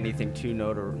don't think anything too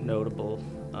notable.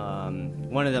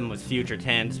 One of them was Future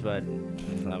Tense, but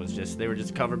they were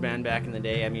just a cover band back in the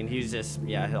day. I mean, he was just,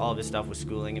 all of his stuff was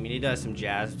schooling. I mean, he does some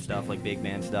jazz stuff, like big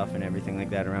band stuff and everything like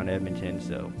that around Edmonton,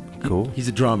 so. Cool. He's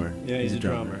a drummer. Yeah, he's a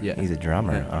drummer. Yeah. He's a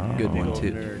drummer. Yeah. Oh. Good Big one, old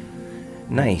too. nerd.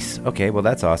 Nice. Okay, well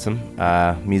that's awesome.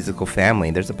 Musical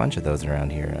family. There's a bunch of those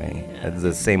around here. It's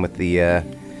the same with the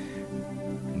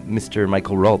Mr.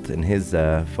 Michael Ralt and his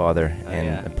father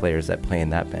and the players that play in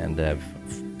that band have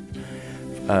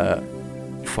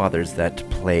fathers that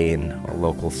play in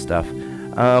local stuff.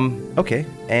 Okay,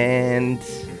 and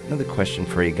another question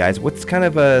for you guys. What's kind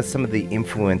of some of the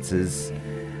influences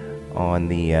on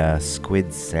the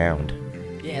Squid sound?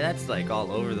 Yeah, that's like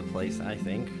all over the place, I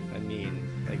think. I mean,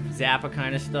 like Zappa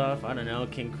kind of stuff. I don't know,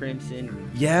 King Crimson.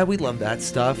 Yeah, we love that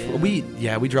stuff.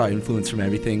 Yeah. We draw influence from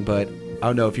everything, but I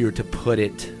don't know if you were to put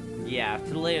it. Yeah,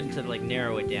 to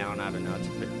narrow it down, I don't know.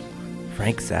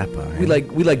 Frank Zappa. We like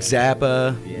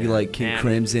Zappa. Yeah. We like King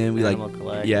Crimson. We Animal like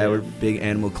Collective. we're big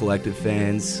Animal Collective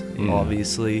fans,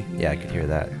 obviously. Yeah, I could hear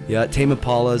that. Yeah, Tame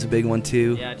Impala is a big one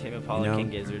too. Yeah, Tame Impala, You know? King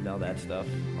Gizzard, all that stuff.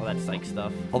 All that psych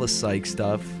stuff. All the psych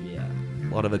stuff. Yeah.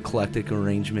 A lot of eclectic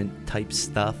arrangement type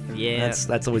stuff. Yeah.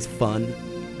 That's always fun.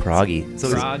 Proggy. So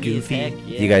it's Proggy as goofy. heck,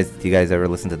 yeah. Do you guys ever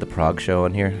listen to the Prog Show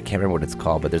on here? I can't remember what it's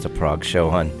called, but there's a Prog Show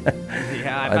on.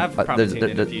 Yeah, I've probably tuned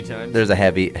in a few times. There's a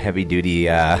heavy duty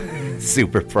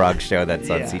super Prog show that's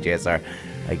on Yeah. CJSR.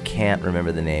 I can't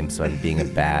remember the name, so I'm being a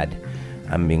bad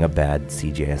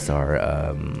CJSR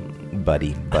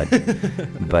buddy.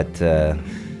 But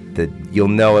you'll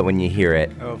know it when you hear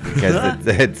it. Oh, for because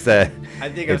sure. it's I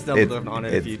think I've stumbled on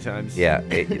it a few times. Yeah,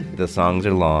 the songs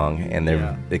are long and they're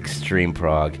Yeah. extreme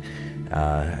prog,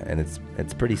 and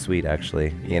it's pretty sweet actually.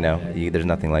 There's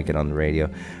nothing like it on the radio.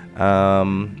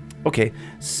 Okay,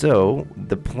 so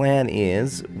the plan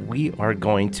is we are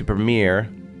going to premiere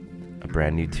a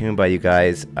brand new tune by you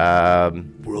guys.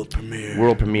 World premiere.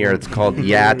 World premiere. It's called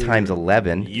Yeah Times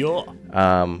 11. Yeah.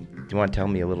 Do you want to tell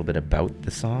me a little bit about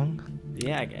the song?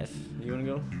 Yeah, I guess. You want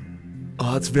to go?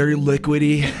 Oh, it's very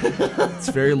liquidy. It's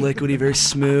very liquidy, very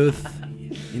smooth.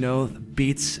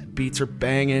 Beats are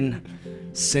banging.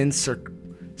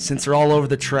 Synths are all over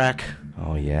the track.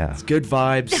 Oh yeah. It's good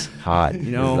vibes. Hot. This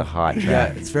is a hot track.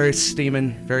 Yeah, it's very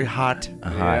steaming, very hot.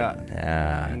 Hot.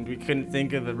 Yeah. And we couldn't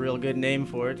think of a real good name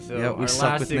for it, so Yeah, we our suck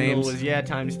last with single names. was Yeah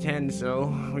Times 10,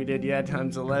 so we did Yeah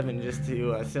Times 11 just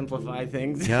to simplify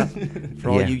things. Yeah.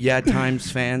 For all you Yeah Times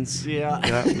fans. Yeah.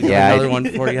 We got another one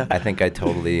for you. I think I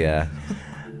totally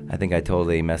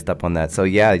messed up on that. So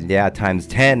yeah, times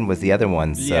 10 was the other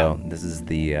one. So this is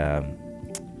the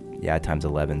times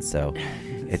 11. So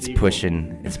it's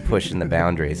pushing the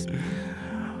boundaries.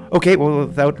 Okay, well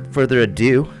without further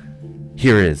ado,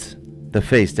 here is the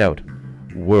phased out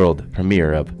world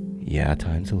premiere of Yeah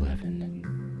Times 11.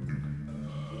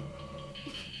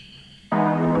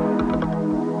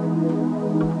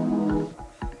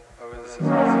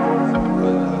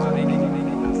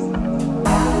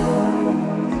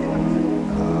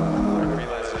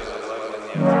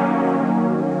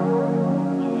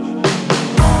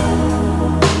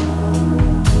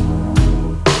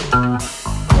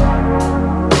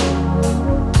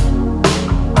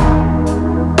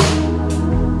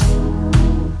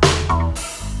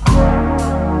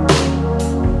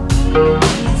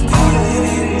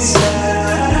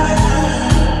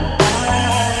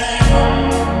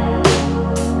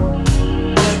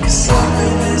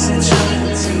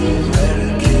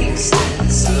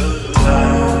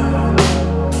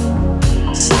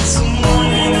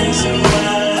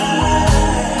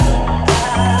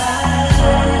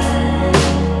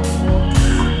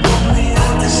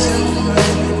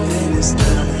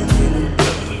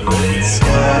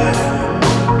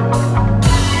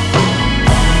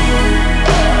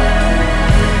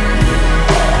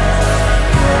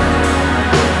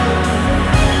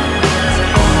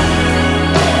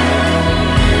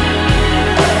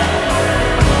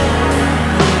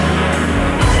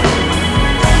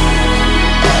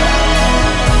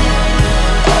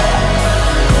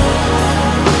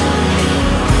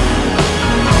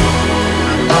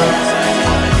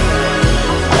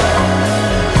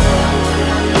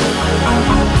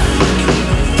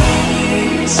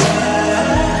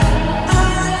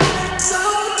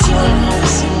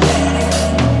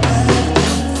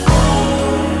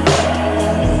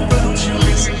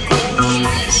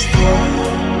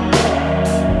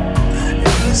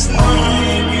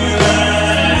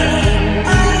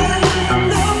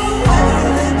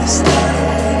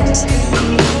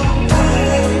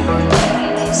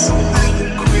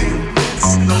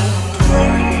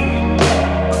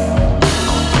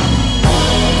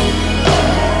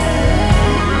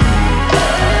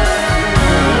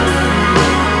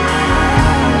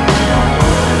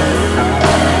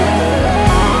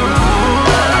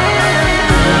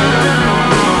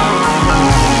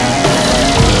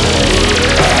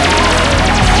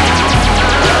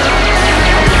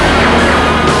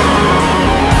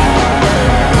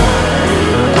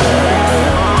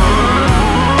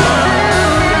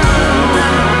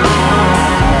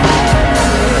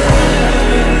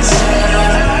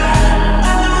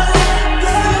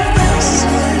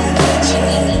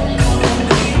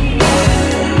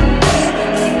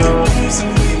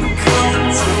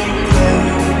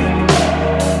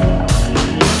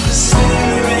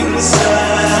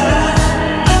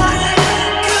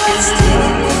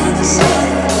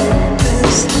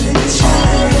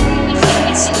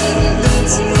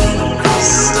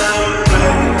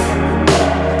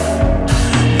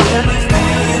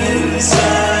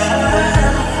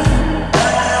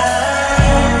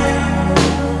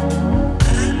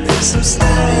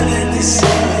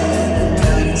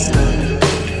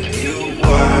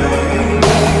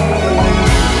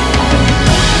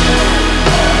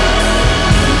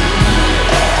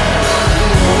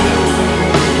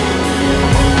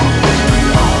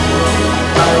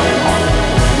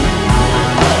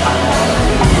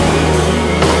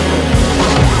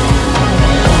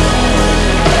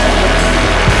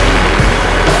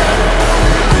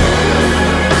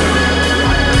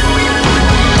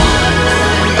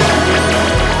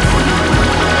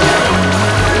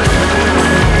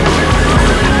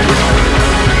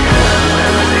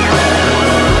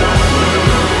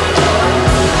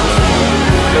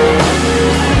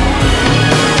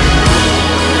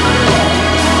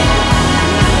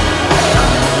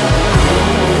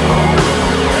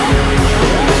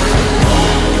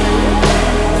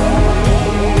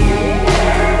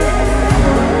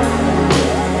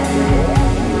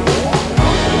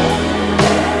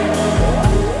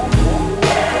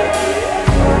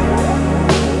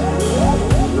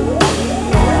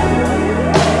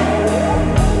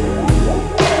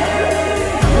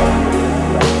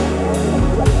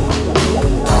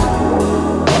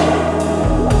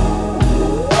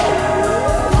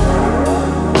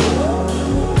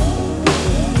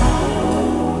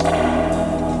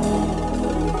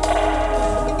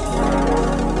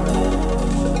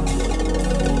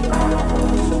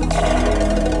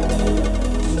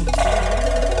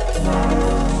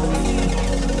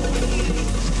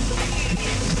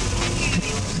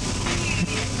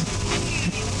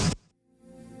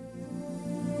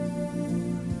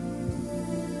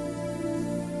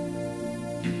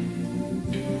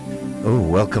 Oh,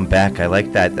 welcome back. I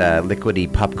like that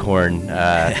liquidy popcorn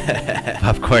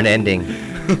popcorn ending.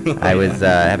 I was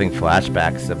having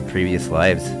flashbacks of previous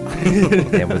lives.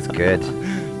 It was good.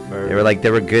 They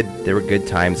were good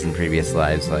times in previous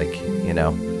lives, like, you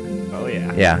know. Oh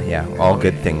yeah. Yeah. All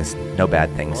good things, no bad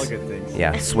things. All good things.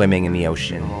 Yeah, swimming in the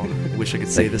ocean. Wish I could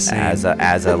say the same. As a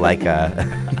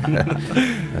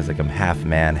half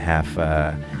man, half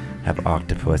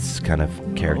octopus kind of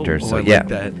character. Oh, So I yeah, like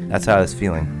that. that's how I was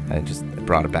feeling. I just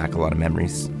brought it back a lot of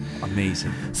memories.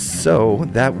 Amazing. So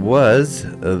that was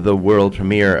the world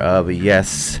premiere of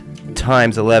Yes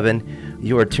Times 11.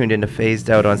 You are tuned into Phased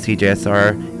Out on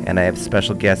CJSR, and I have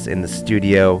special guests in the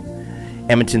studio,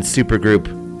 Edmonton supergroup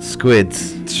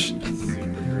Squids,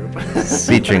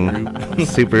 featuring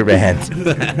super band.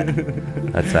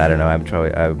 That's, I don't know. I'm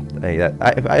trying.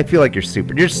 I feel like you're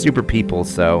super people.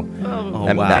 So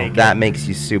Oh, wow. that makes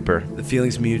you super. The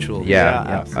feeling's mutual.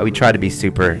 Yeah. We try to be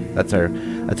super. That's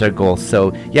our goal.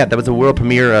 So yeah, that was a world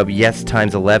premiere of Yes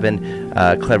Times 11,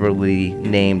 cleverly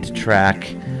named track.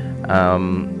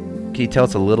 Can you tell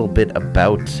us a little bit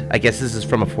about? I guess this is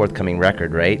from a forthcoming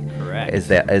record, right? Correct. Is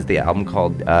the album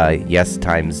called Yes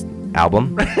Times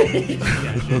Album? Yeah,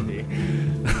 it should be.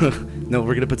 No,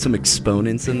 we're gonna put some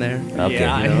exponents in there. Okay.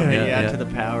 Yeah, to the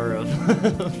power of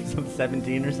some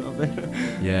 17 or something.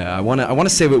 Yeah, I wanna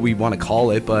say what we want to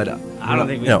call it, but I don't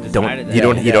think we No, decided that. you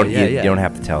Yeah. don't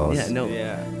have to tell us. Yeah, no,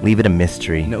 Yeah. Leave it a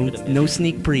mystery. no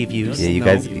sneak previews. Yeah, you No,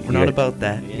 guys- we're you not guys- about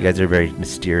that. You guys are very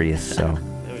mysterious. So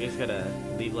We just gotta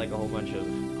leave like a whole bunch of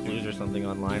clues or something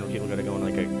online where people gotta go on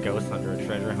like a ghost hunt or a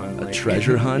treasure hunt. A like,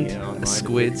 treasure hunt, yeah, a online.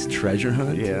 squid's treasure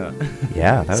hunt. Yeah.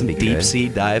 yeah, that would Some be deep good. sea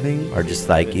diving. Or just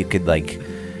like you could like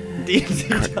Deep sea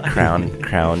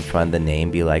crown fund the name.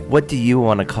 Be like, what do you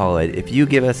want to call it? If you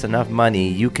give us enough money,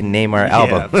 you can name our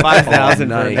album. 5,000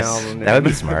 for an Nice. album. That would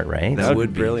be smart, right? That would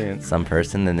would be be. brilliant. Some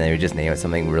person, and they would just name it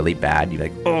something really bad. You'd be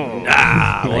like,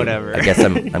 Whatever. I guess I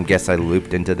guess I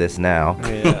looped into this now.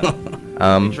 Yeah.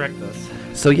 They tricked us.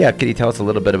 So yeah, could you tell us a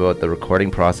little bit about the recording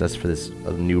process for this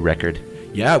new record?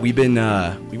 Yeah, we've been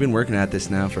working at this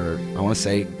now for, I want to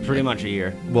say, Pretty much a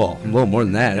year. well, a little more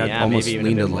than that. I'd Yeah, almost maybe even a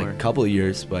leaned bit to like more. a couple of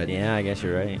years, but Yeah, I guess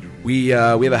you're right. we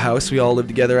have a house we all live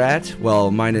together at.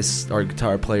 Well, minus our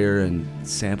guitar player and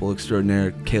sample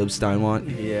extraordinaire Caleb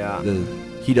Steinwant. Yeah.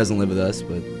 He doesn't live with us,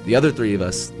 but the other three of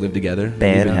us live together.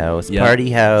 Band We've been- house, yeah.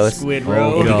 party house. Squid Oh,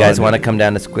 Road. If you God. guys want to come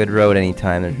down to Squid Road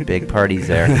anytime, there's big parties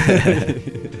there.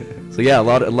 So yeah, a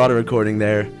lot of recording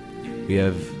there. We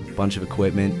have a bunch of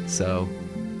equipment, so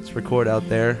let's record out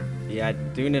there. Yeah,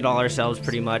 doing it all ourselves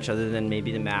pretty much, other than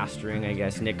maybe the mastering, I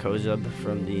guess. Nick Kozub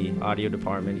from the audio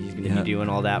department, he's going to Yeah. be doing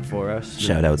all that for us.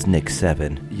 Shout outs Nick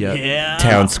 7. Yep. Yeah.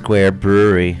 Town Square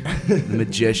Brewery. The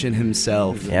magician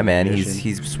himself. Yeah, man, Magician.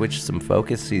 he's switched some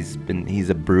focus. He's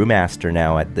a brewmaster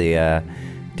now at the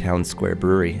Town Square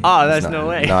Brewery. Oh, He's that's not, no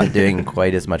way. Not doing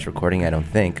quite as much recording, I don't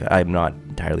think. I'm not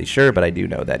entirely sure, but I do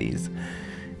know that he's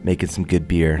making some good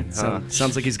beer.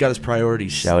 Sounds like he's got his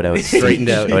priorities Shout out straightened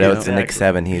out. Shout you out know? to Nick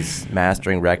 7. He's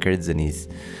mastering records and he's,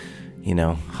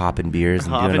 hopping beers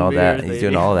and Hopping doing all that. beers, He's baby.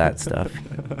 doing all that stuff.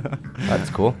 That's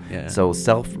cool. Yeah. So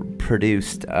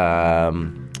self-produced.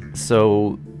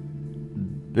 So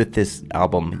with this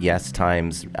album, Yes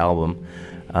Times album,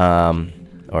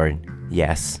 or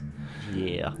Yes,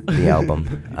 Yeah. the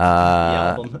album.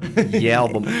 Yeah,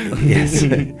 album. Yes.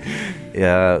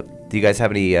 Do you guys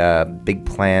have any big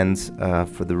plans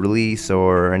for the release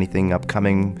or anything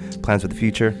upcoming? Plans for the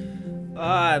future?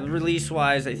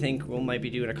 Release-wise, I think we might be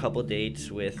doing a couple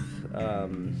dates with,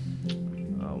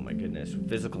 oh my goodness,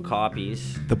 physical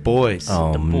copies. The boys.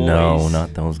 Oh The no, boys.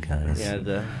 not those guys. Yeah,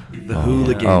 The Oh,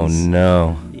 hooligans. Oh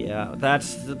no. Yeah,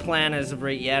 that's the plan as of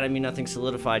right yet. I mean, nothing's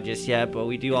solidified just yet, but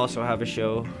we do also have a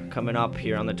show coming up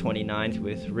here on the 29th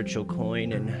with Rich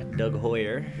O'Coin and Doug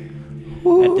Hoyer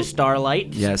at the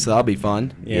Starlight. Yeah, so that'll be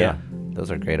fun. Yeah. Those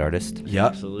are great artists. Yep.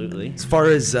 Absolutely. As far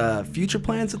as future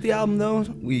plans with the album, though,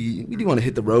 we do want to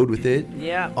hit the road with it.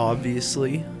 Yeah.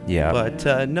 Obviously. Yeah. But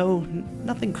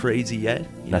nothing crazy yet.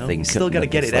 You know? Nothing. We still got to nothing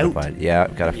get it out. solidified. Yeah,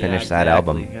 gotta Yeah, finish that exactly.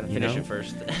 album Gotta you finish know? it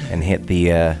first. and hit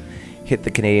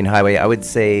the Canadian highway. I would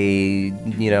say,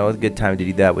 a good time to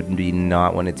do that would be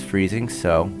not when it's freezing.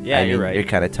 So Yeah, I you're mean, right. You're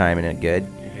kind of timing it good.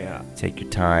 Yeah. Take your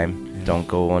time. Don't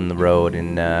go on the road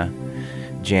in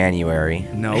January.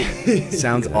 Nope.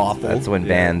 Sounds awful. That's when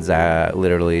bands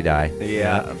literally die.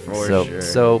 Yeah, for so, sure.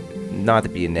 So, not to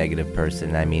be a negative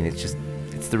person, I mean, it's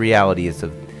the reality is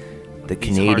of the These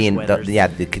Canadian, harsh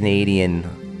weathers. the Canadian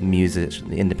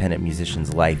the independent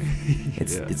musician's life.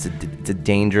 It's it's a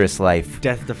dangerous life.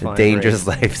 Death-defying A dangerous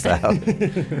race. lifestyle.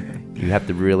 You have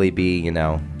to really be,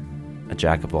 a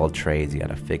jack of all trades. You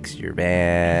gotta fix your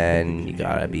van. You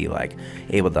gotta be like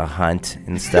able to hunt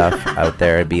and stuff out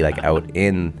there. Be like out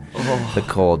in the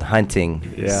cold hunting.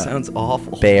 Sounds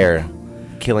awful. Bear,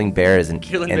 killing bears and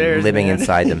bears, living man.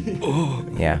 inside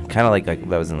them. Yeah, kind of like that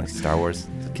was in like Star Wars.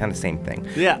 Kind of same thing.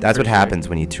 Yeah, that's for what sure. happens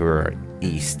when you tour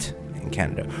east in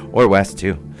Canada or west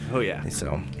too. Oh yeah.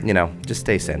 So just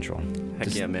stay central.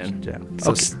 Heck yeah, man. Yeah.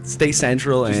 So stay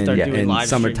central Just and, start doing and live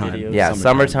stream summertime. videos. Yeah,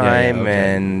 summertime, Yeah,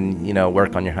 okay. and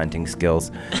work on your hunting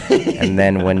skills, and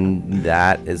then when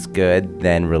that is good,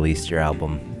 then release your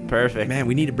album. Perfect. Man,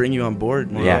 we need to bring you on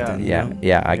board more Yeah, often. yeah, you know?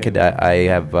 yeah. I could. I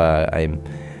have.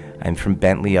 I'm from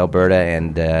Bentley, Alberta,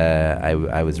 and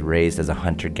I was raised as a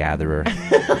hunter-gatherer.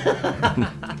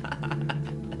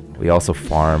 We also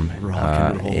farm.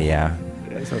 Rock and roll. Yeah.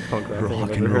 That's not punk rock.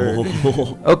 Rock and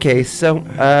roll. Okay, so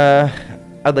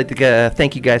I'd like to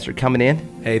thank you guys for coming in.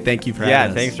 Hey, thank you for Yeah,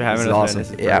 having us. thanks for having This us, is man.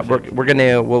 awesome. This is Yeah, perfect.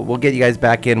 we'll get you guys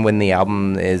back in when the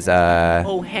album is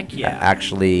Oh heck yeah.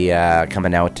 actually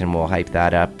coming out, and we'll hype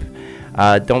that up.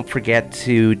 Don't forget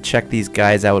to check these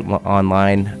guys out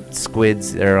online.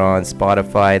 Squids, they're on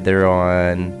Spotify, they're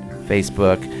on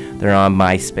Facebook, they're on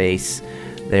MySpace,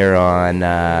 they're on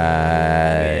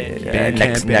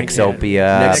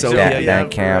Nexopia,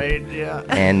 Bandcamp, right, yeah.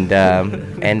 and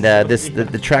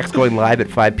the track's going live at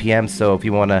 5 p.m. So if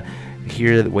you want to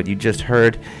hear what you just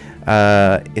heard,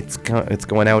 it's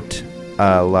going out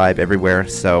live everywhere.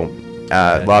 So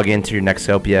log into your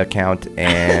Nexopia account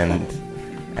and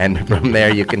from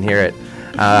there you can hear it.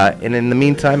 And in the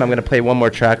meantime, I'm going to play one more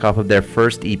track off of their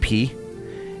first EP,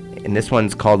 and this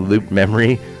one's called Loop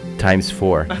Memory times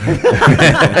 4. All right,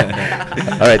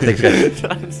 thanks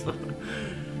guys.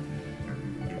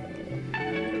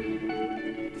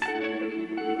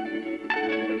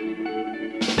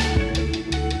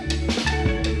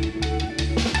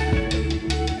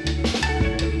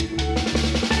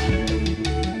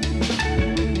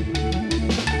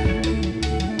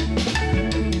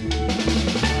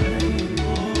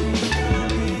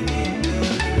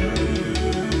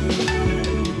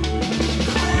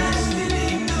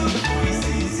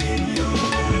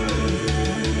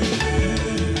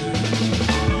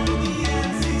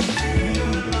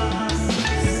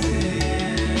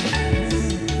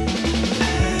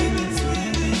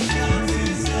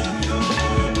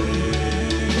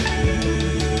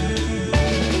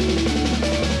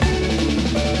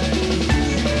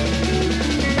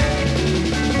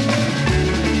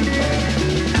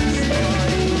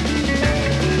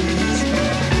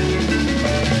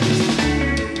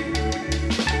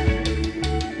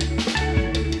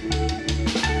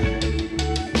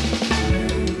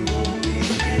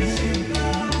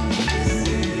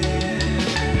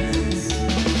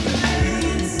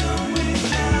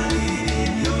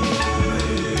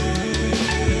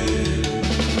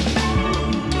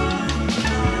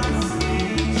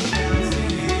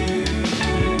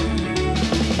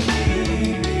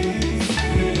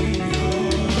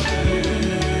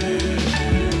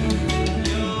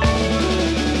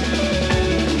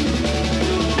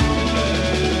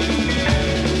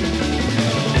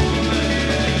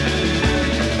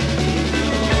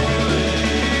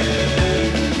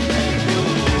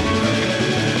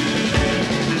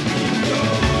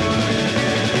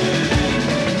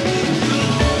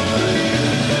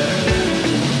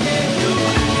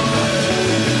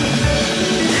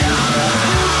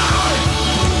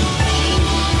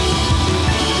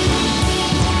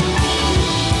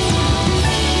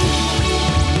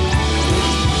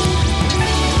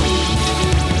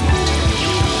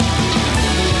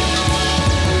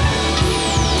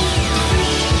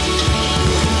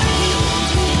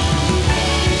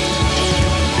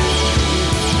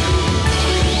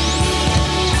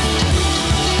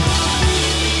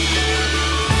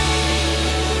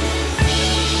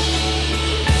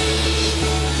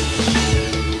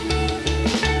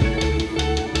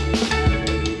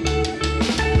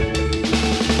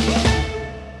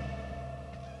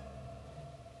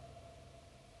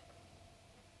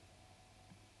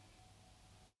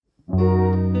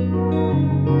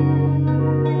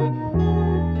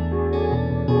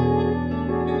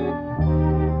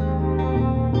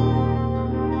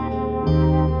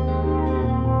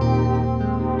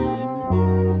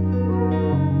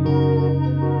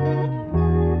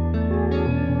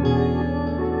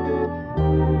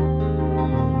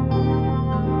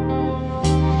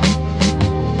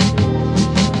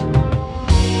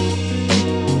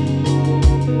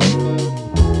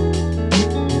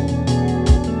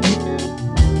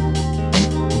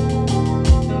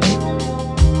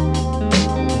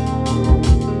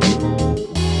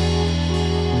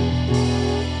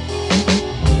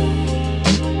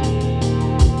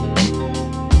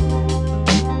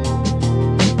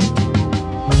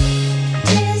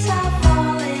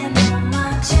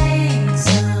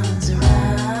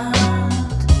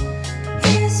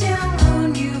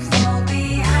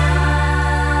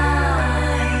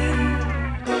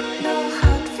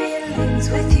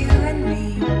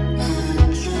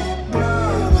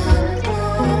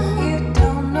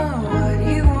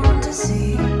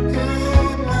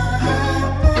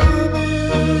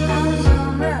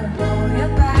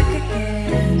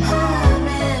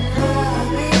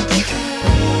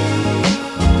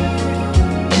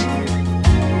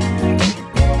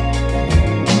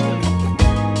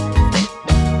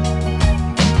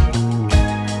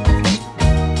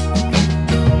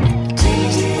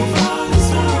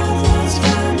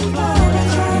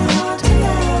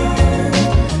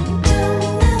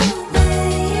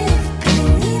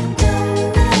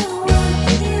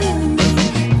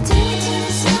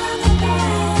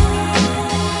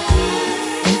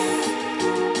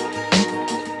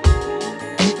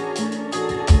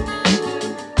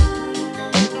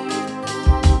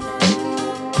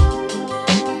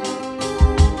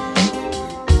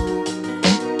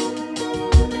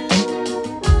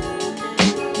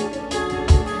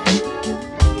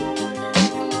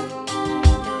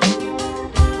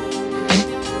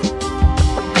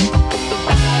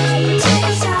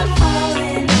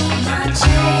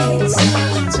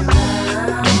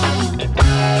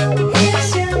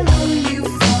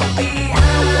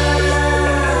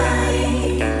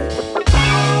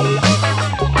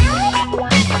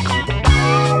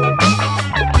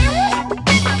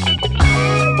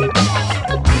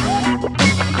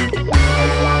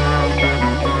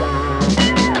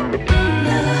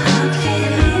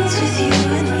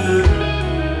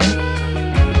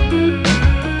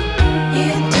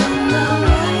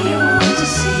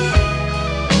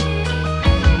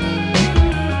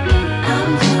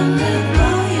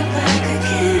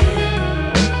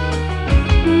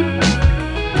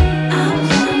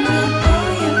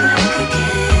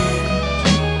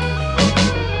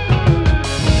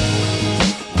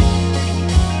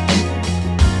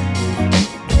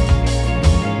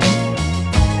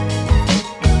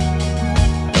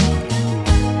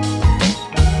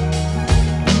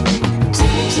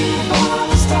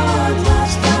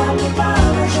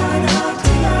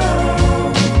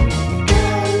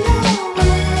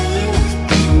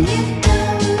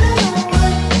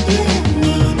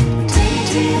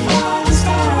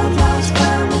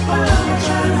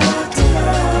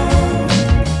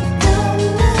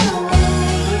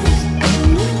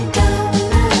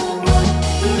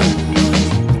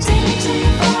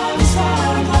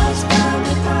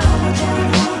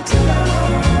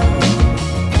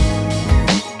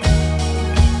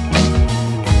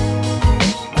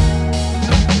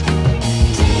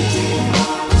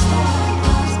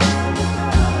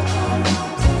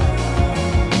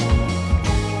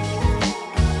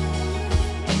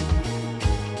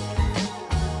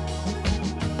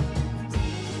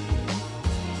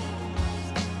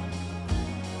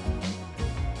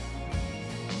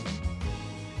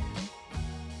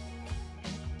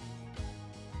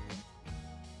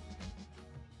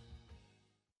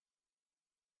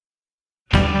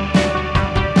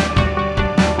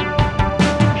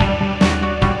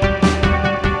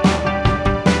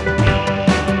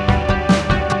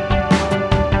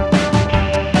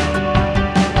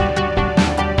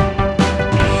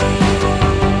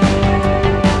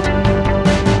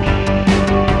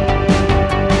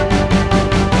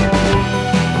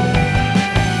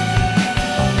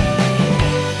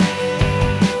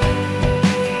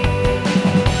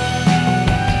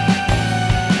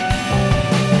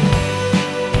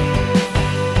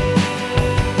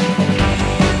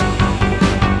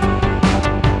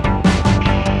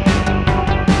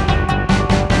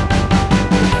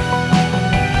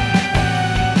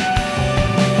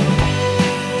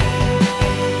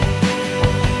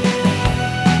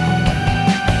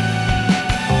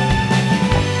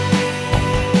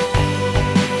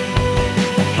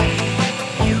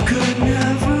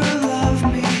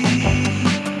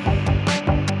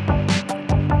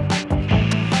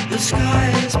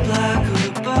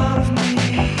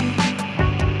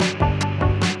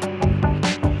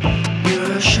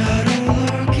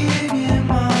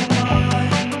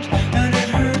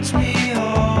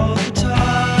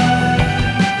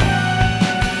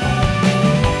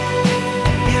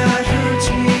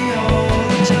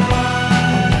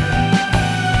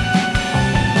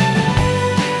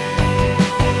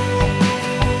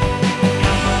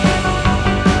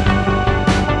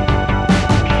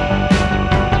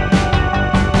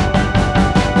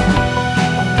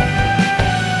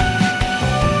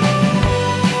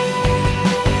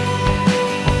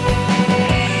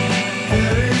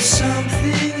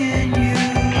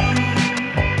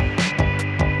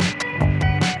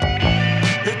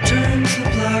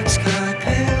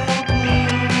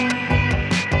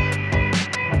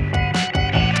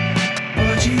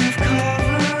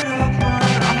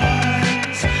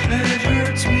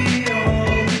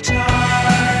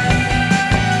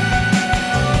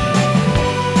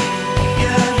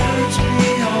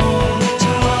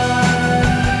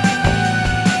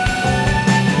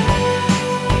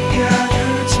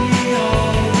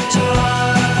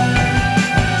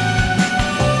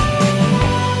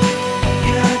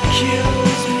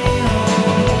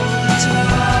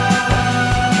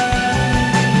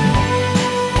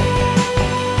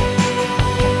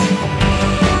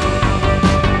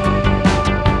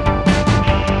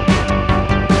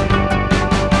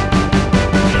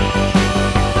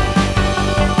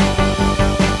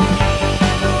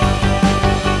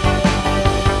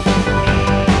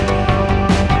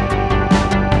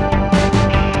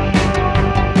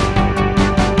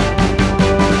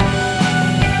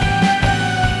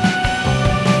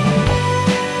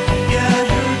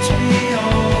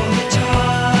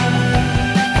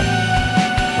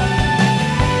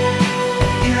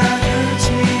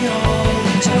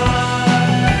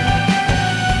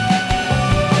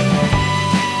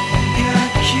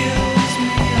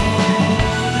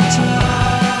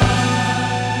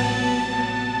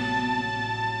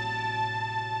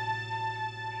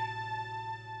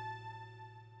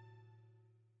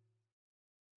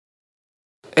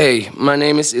 Hey, my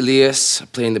name is Elias,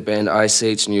 playing the band Ice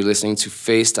Age, and you're listening to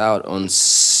Phased Out on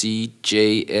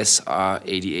CJSR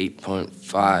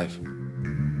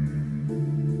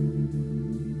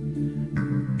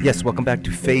 88.5. Yes, welcome back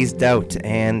to Phased Out,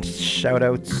 and shout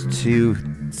outs to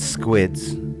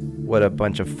Squids. What a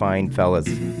bunch of fine fellas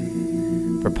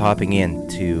for popping in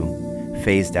to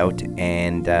Phased Out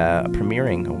and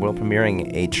world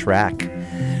premiering a track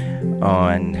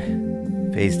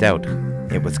on Phased Out.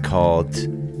 It was called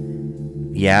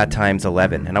Yeah Times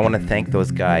 11, and I want to thank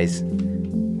those guys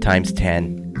times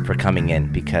 10 for coming in,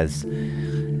 because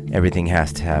everything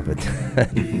has to have it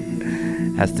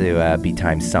has to be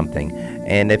times something.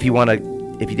 And if you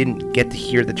didn't get to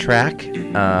hear the track,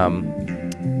 it's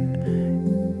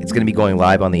going to be going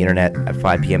live on the internet at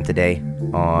 5 p.m. today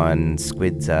on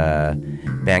Squid's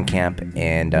Bandcamp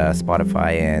and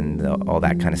Spotify and all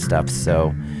that kind of stuff.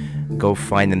 So go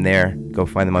find them there. Go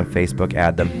find them on Facebook.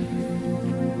 Add them.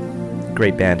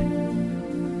 Great band.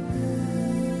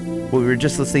 What we were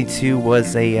just listening to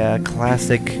was a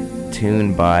classic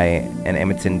tune by an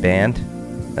Edmonton band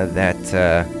that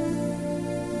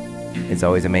is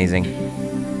always amazing.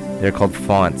 They're called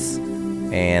Fonts,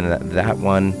 and that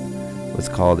one was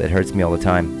called It Hurts Me All the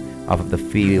Time, off of the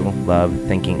Feel, Love,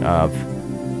 Thinking Of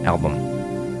album.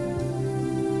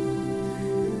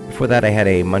 Before that, I had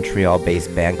a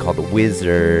Montreal-based band called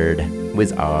Wizard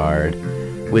with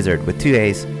 2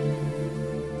 A's.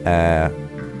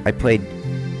 I played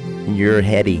You're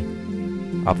Heady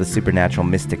off the Supernatural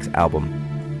Mystics album.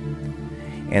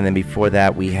 And then before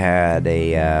that, we had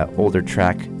a older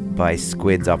track by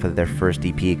Squids off of their first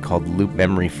EP called Loop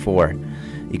Memory 4.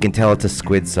 You can tell it's a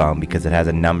Squid song because it has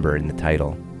a number in the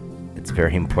title. It's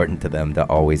very important to them to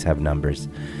always have numbers.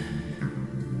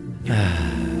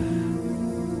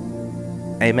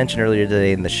 I mentioned earlier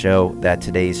today in the show that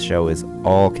today's show is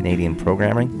all Canadian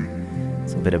programming.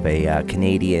 It's a bit of a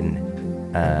Canadian,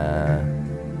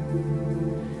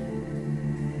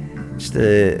 just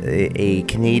a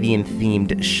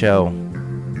Canadian-themed show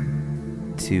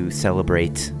to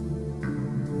celebrate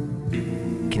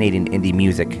Canadian indie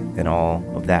music and all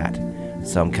of that.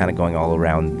 So I'm kind of going all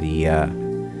around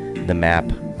the map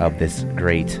of this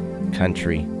great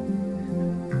country,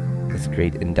 this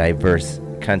great and diverse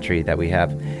country that we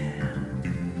have.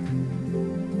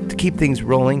 To keep things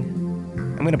rolling,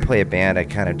 I'm going to play a band I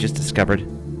kind of just discovered.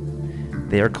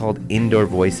 They are called Indoor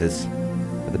Voices,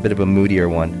 with a bit of a moodier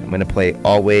one. I'm going to play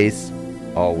Always,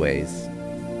 Always.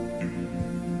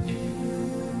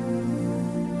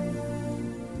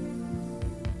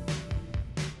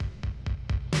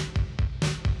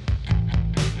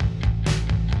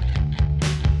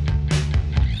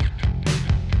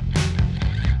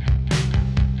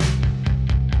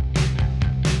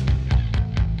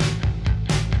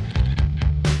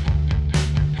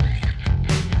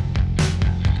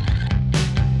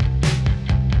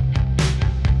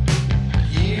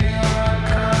 Yeah,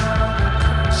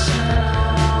 I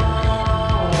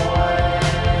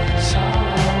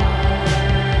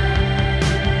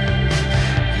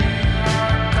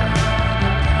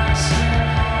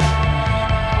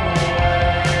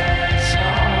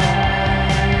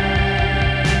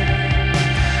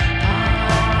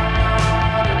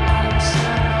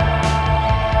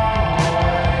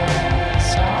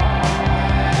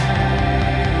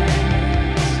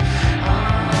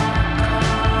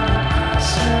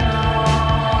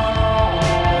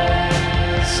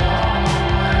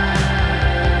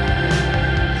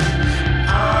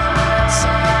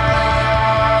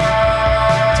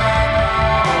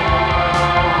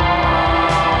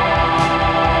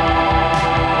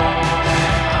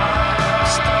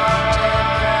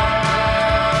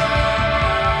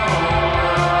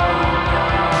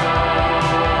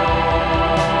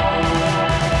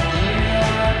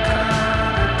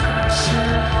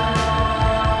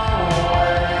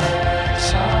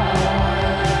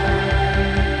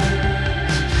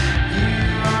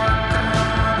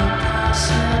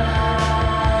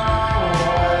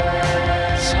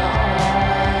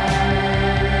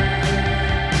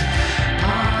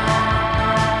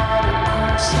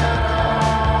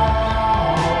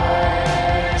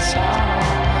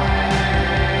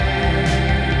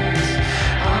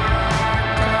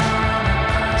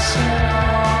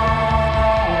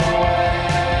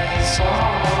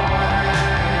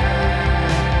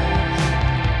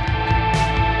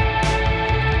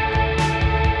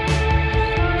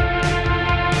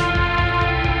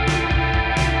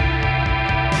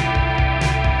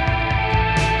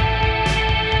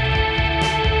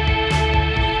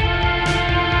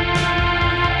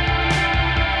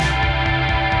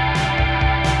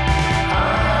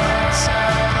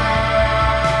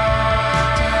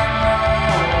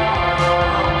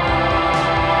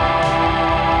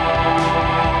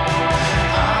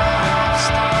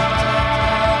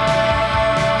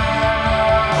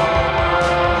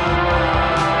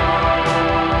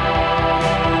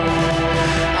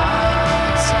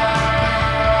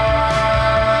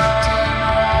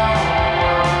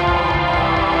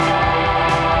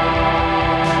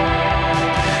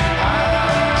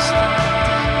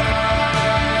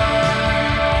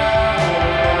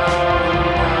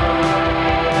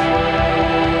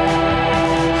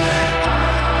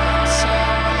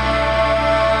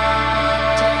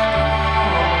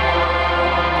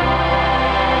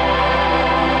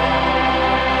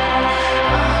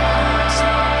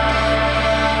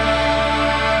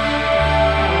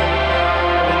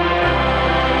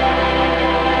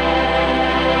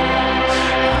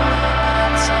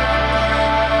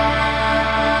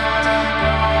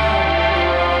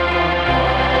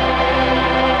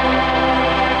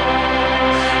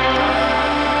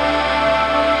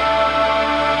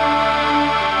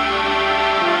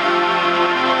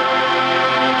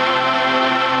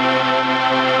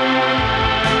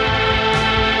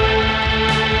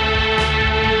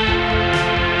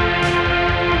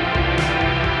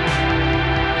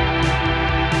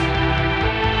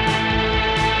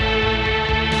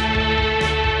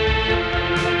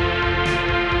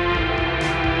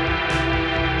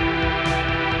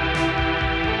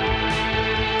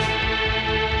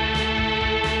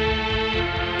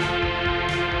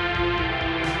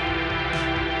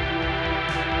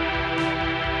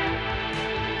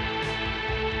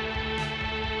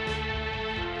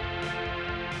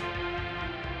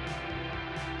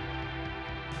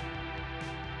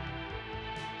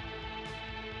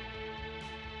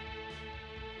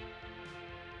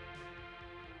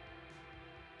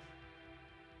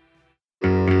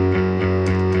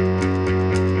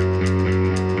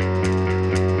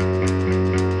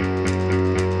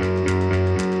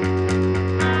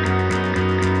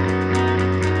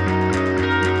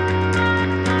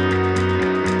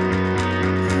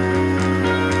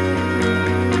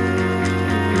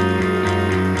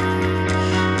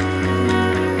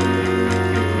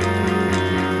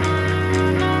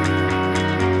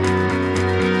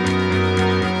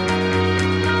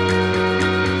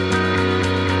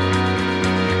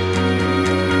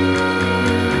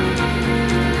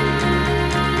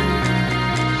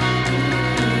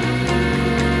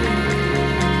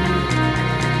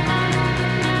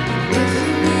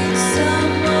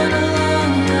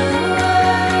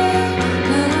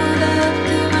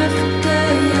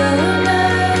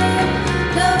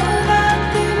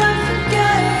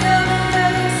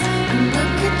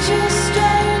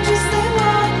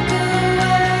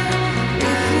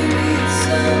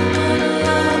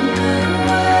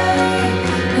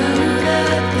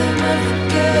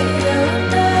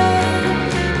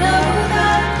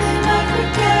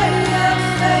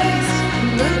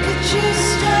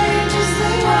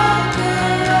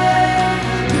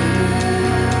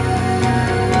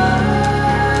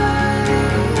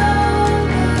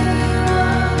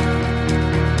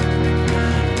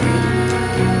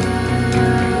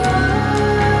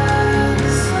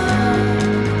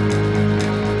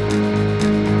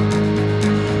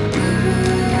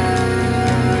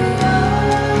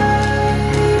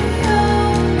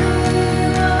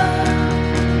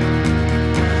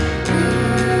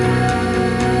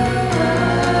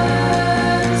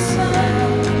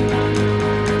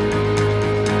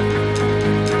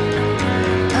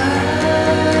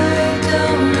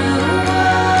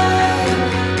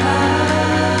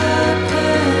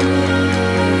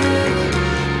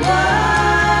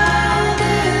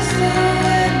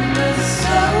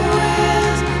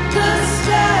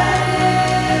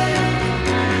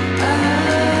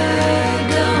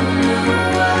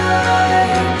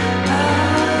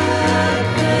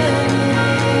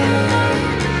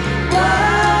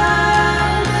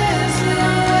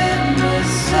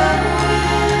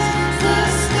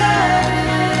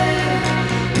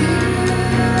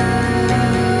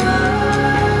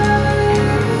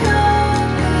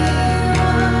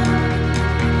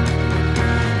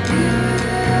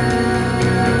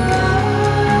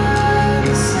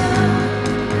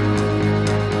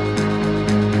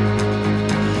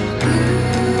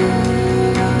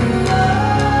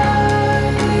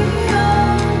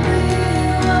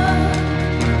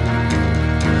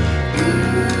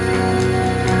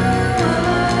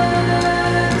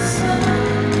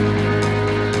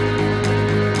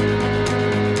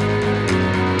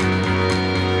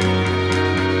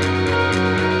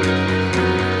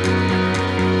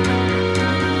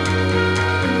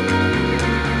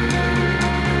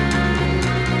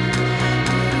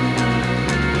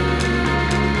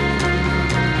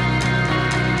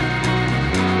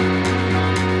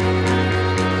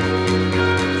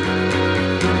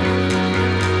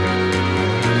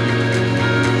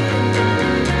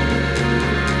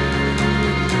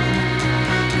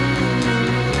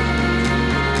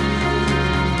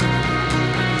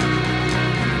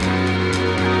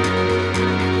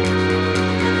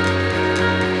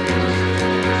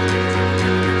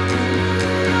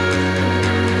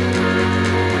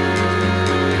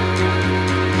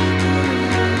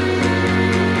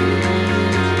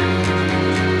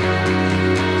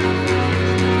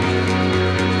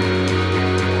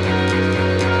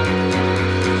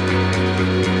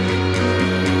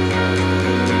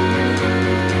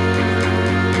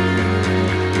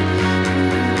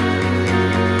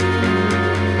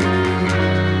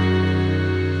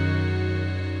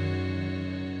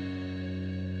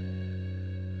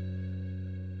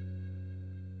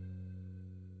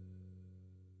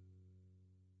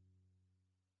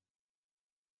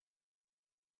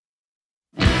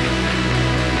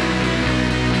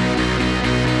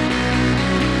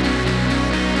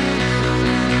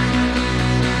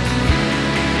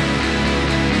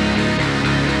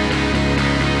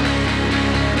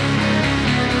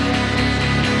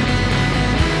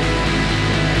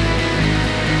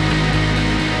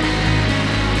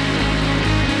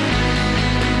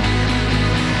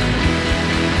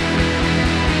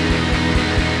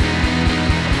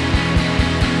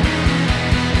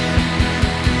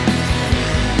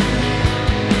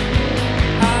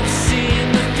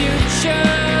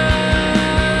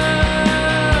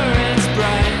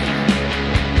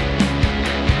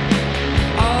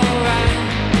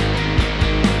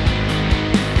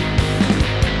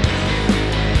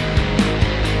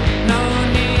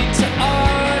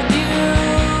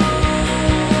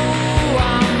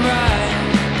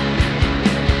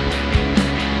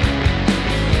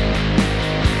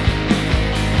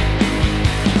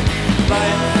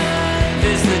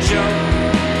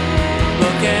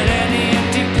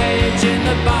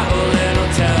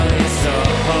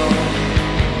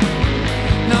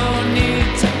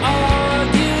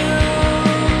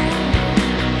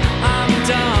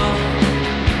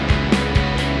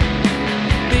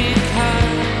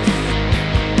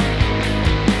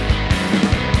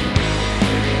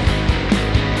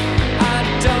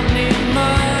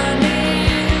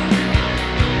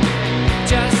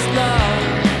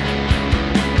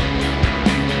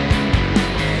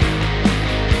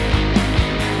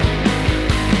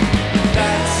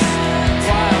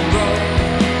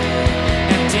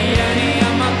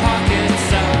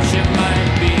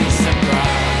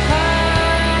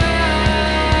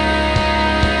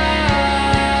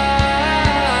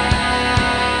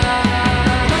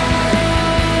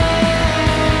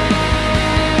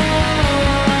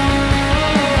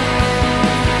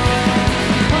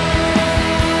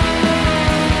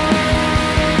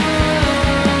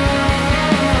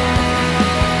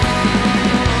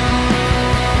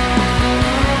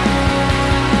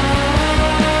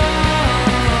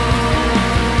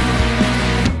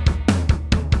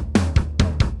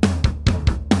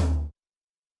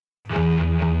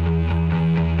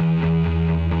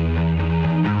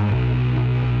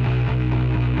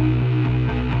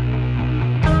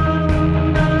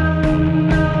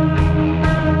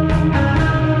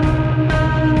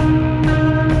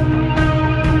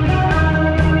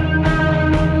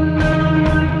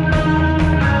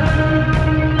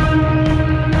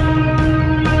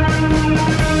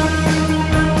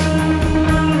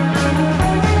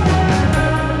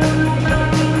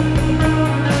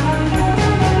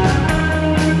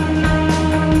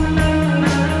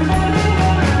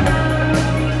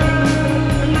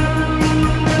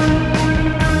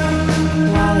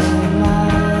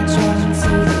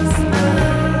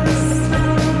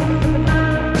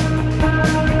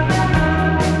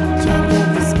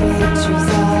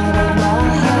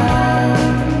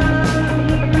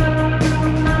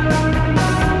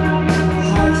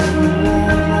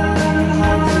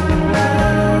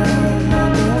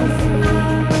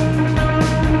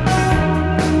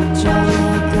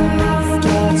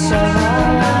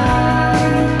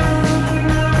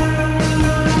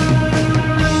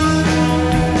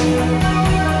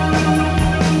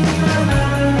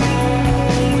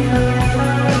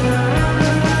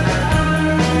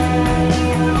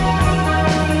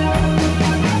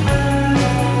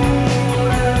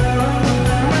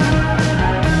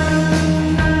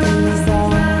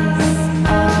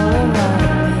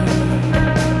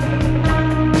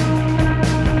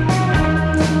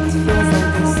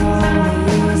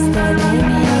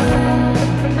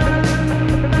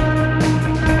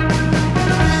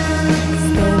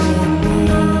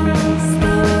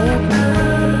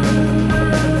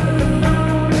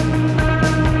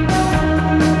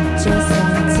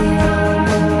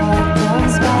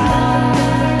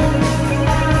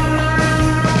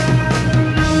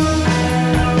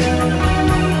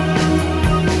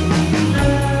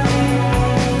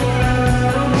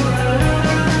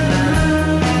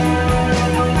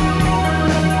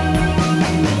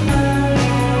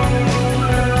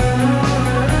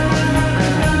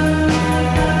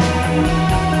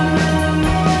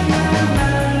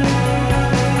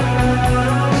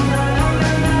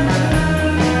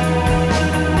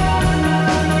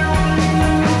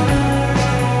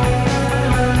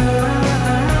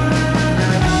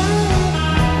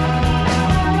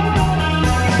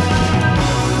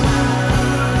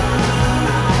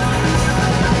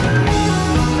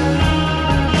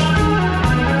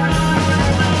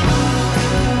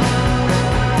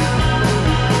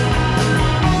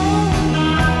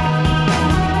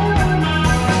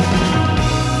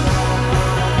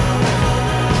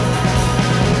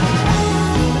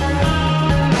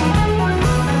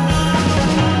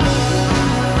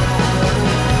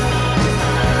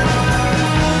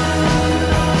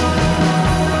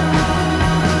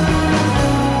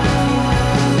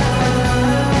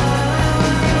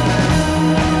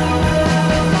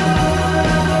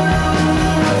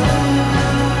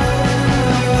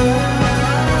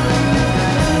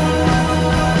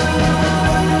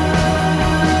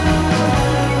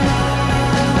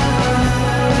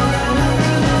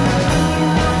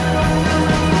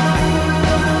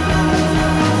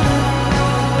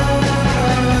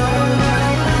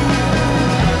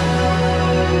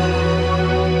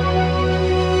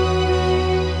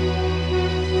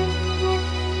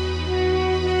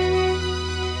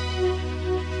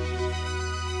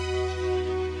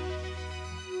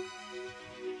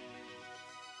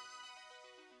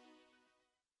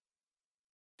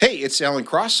it's Alan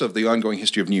Cross of the Ongoing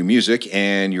History of New Music,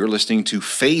 and you're listening to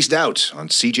Phased Out on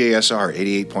CJSR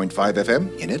 88.5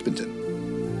 FM in Edmonton.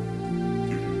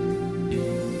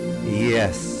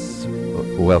 Yes.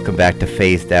 Welcome back to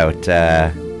Phased Out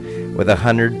with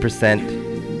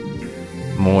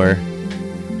 100% more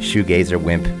shoegazer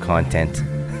wimp content.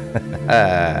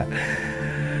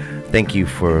 Thank you,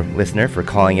 listener, for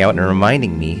calling out and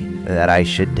reminding me that I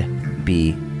should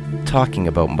be talking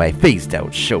about my Phased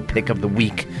Out show pick of the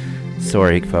week.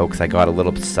 Sorry, folks, I got a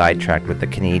little sidetracked with the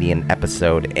Canadian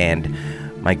episode and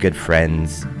my good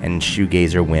friends and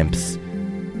shoegazer wimps,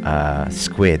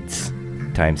 Squids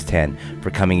times 10,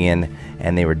 for coming in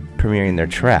and they were premiering their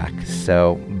track.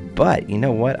 So, but you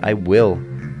know what? I will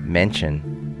mention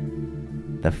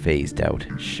the Phased Out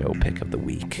show pick of the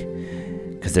week,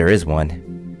 because there is one,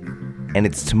 and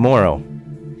it's tomorrow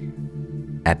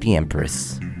at the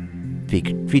Empress,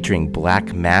 featuring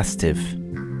Black Mastiff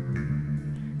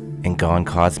and Gone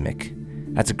Cosmic.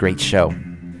 That's a great show.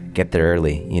 Get there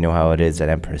early. You know how it is at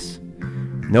Empress.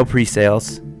 No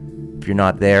pre-sales. If you're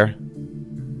not there,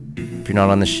 if you're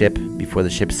not on the ship before the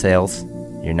ship sails,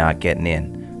 you're not getting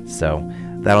in. So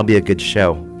that'll be a good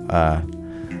show.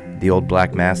 The old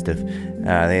Black Mastiff,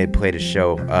 they had played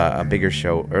a bigger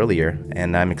show earlier,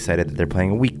 and I'm excited that they're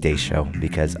playing a weekday show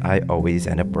because I always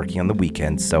end up working on the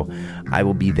weekends. So I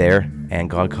will be there, and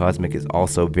God Cosmic is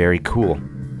also very cool.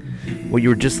 What you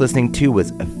were just listening to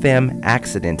was a Femme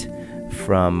Accident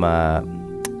from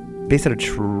based out of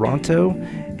Toronto,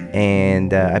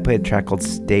 and I played a track called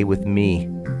Stay With Me.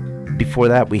 Before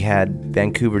that, we had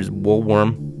Vancouver's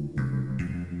Woolworm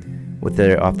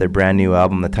off their brand new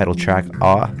album, the title track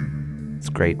Awe. It's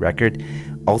a great record.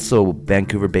 Also,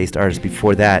 Vancouver-based artists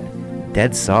before that,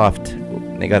 Dead Soft.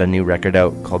 They got a new record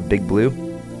out called Big Blue.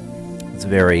 It's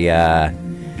very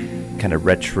kind of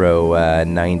retro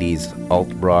 90s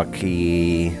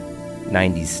alt-rocky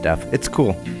 90s stuff. It's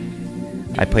cool.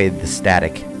 I played The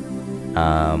Static,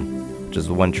 which is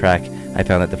the one track I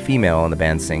found that the female in the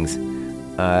band sings.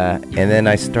 And then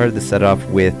I started the set off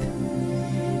with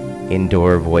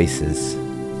Indoor Voices,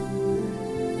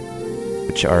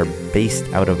 which are based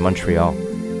out of Montreal.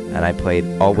 And I played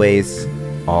Always,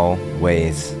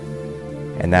 Always.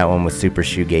 And that one was super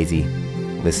shoegazy.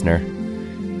 Listener,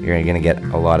 you're going to get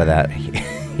a lot of that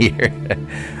here.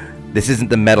 This isn't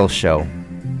the metal show.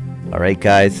 Alright,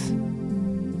 guys?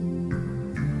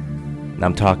 And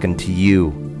I'm talking to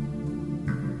you,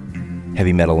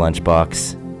 Heavy Metal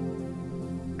Lunchbox.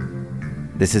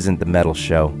 This isn't the metal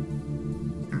show.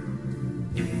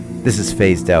 This is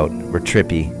Phased Out. We're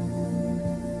trippy.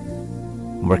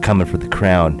 We're coming for the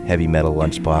crown, Heavy Metal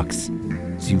Lunchbox.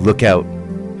 So you look out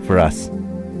for us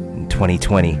in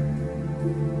 2020,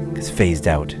 because Phased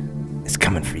Out is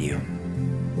coming for you.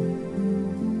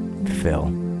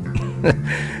 Phil.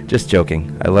 Just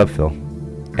joking. I love Phil.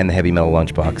 And the Heavy Metal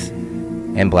Lunchbox.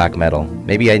 And black metal.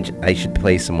 Maybe I should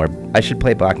play some more. I should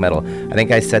play black metal. I think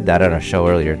I said that on a show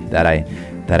earlier, that I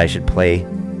should play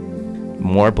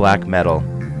more black metal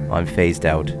on Phased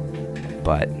Out,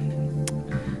 but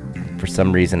for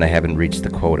some reason I haven't reached the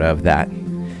quota of that.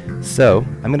 So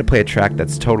I'm going to play a track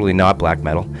that's totally not black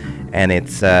metal, and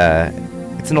it's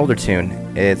an older tune.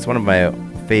 It's one of my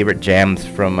favorite jams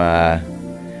from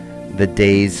the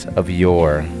days of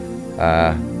yore,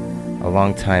 a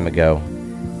long time ago,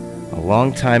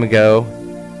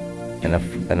 in a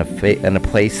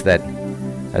place that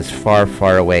is far,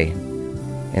 far away,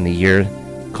 in the year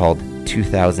called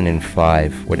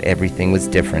 2005, when everything was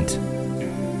different.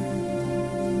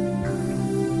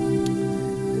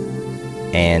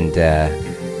 And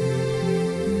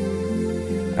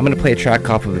I'm going to play a track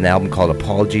off of an album called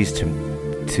Apologies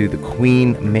to the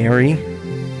Queen Mary.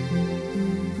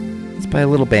 It's by a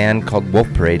little band called Wolf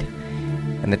Parade,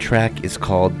 and the track is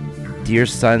called Dear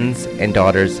Sons and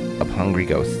Daughters of Hungry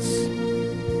Ghosts.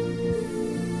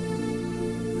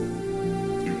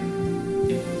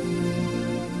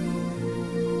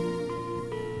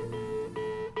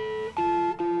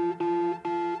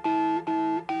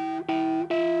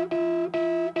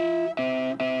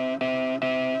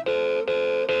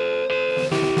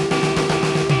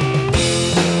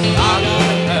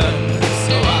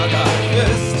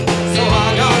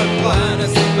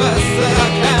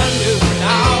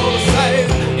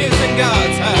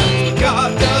 God's hands, but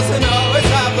God doesn't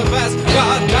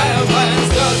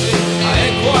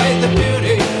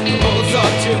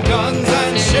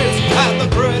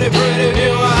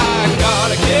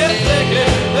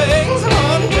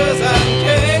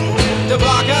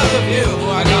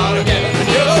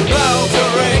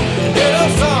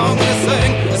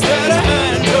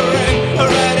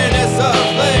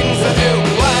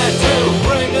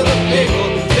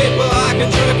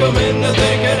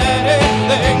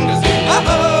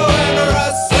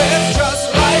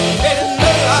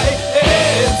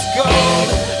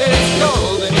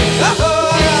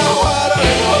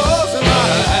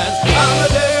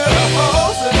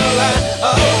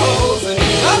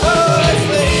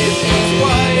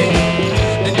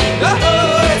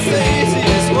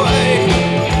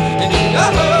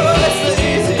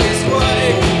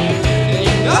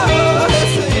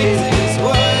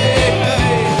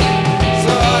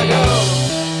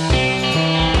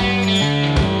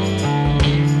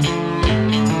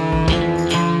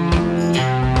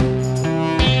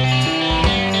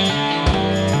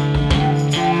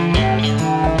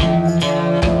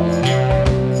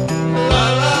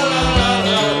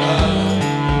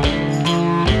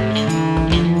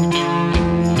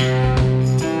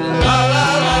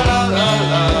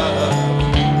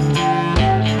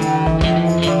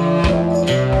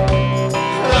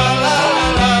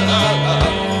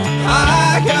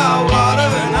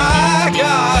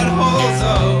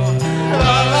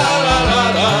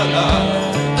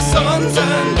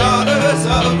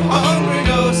of hungry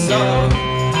ghosts. So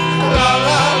la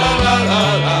la la la la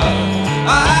la.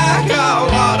 I got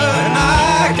water and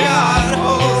I got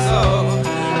holes. So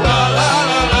la la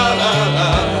la la la la.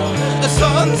 The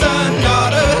sons and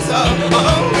daughters of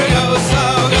hungry ghosts. So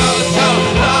ghosts. So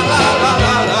la la la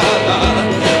la la la.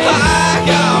 I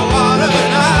got water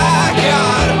and I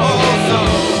got holes. So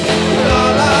la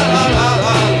la la la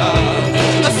la la.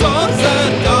 The sons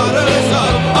and daughters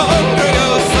of hungry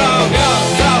ghosts. So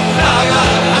ghosts. So I got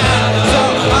a hand. So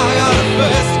I got a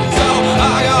fist. So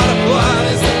I got a plan.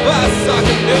 It's the best I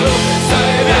can do.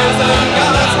 Saviors in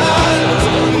God's hands,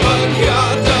 but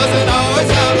God doesn't always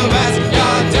have the best.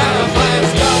 Goddamn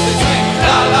plans, God they sing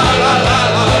la la la la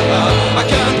la la. I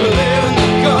can't believe in the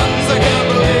guns, I can't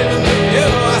believe in the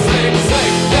view. I sing the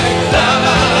same thing la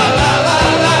la la la la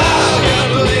la. I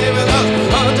can't believe in us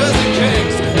hunters and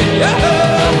kings. Yeah,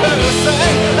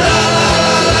 sing la la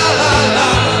la la la la.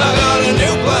 I got a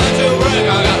new plan to bring.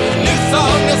 I got a new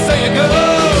song to sing. It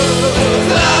goes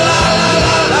la la la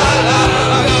la la la.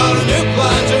 I got a new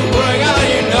plan to bring. And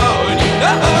you know it's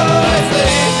the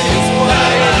easiest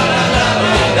way.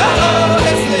 Oh,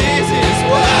 it's the easiest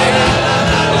way.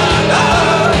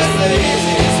 Oh, it's the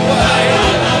easiest way.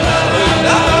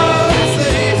 Oh, it's the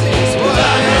easiest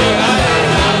way.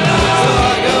 So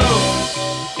I go.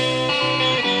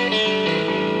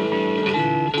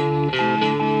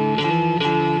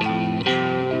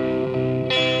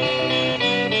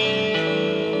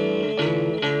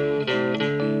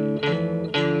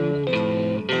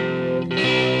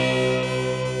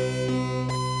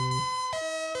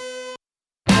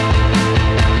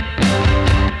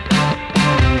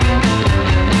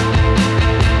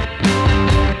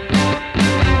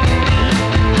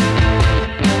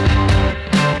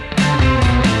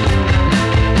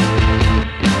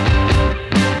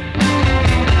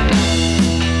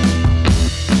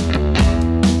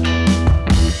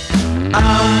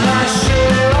 I'm not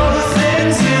sure all the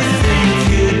things you think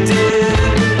you did.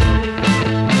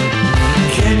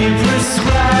 Can you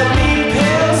prescribe me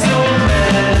pills or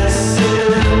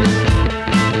medicine?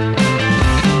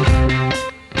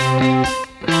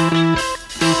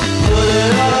 Put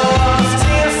it all off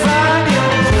till you find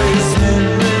your placement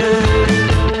lid.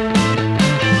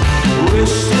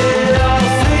 Wish it all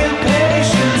for your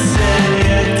patience and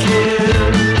your kid.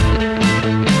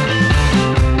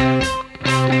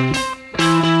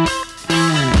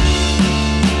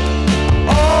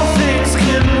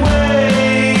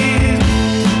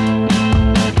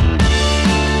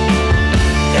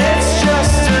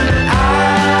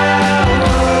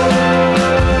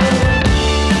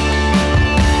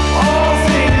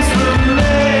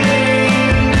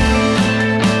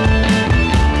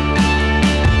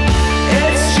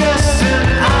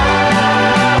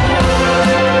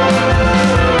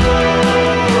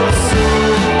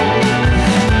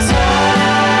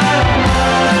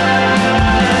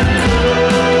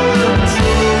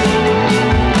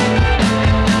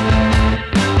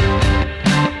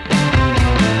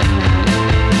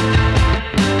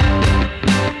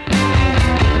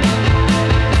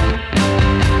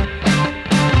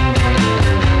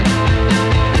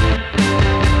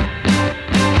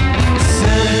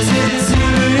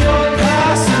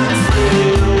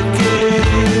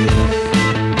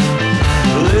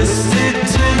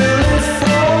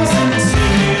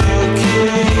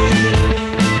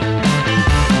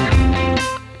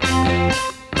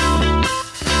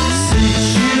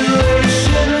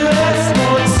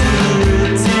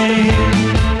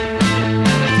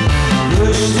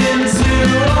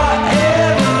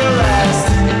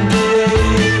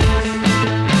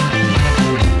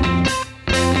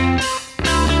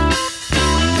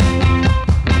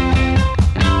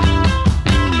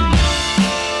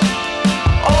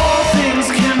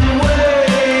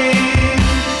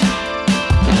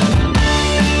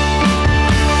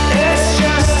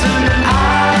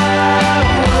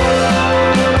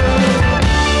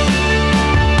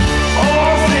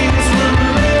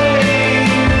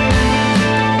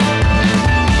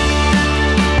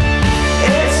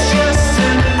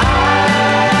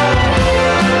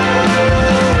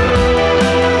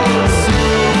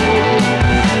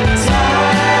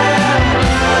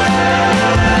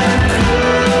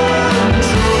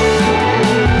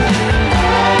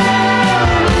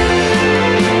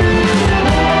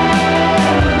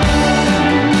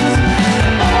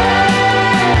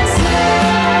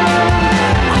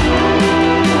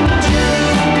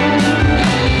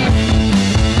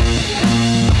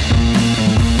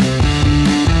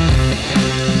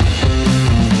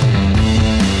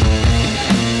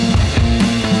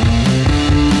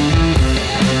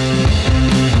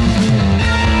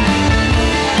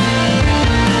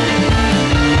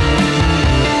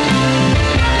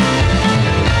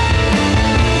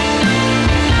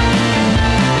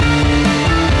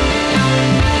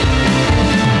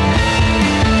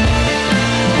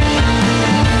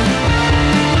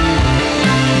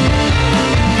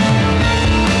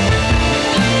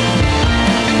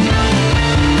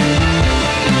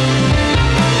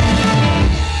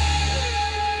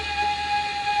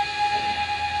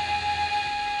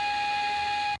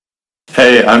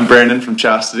 Hey, I'm Brandon from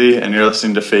Chastity, and you're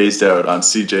listening to Phased Out on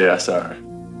CJSR.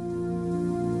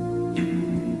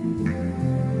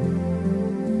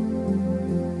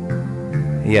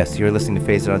 Yes, you're listening to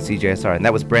Phased Out on CJSR, and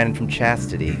that was Brandon from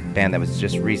Chastity, band that was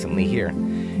just recently here.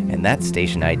 And that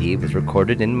station ID was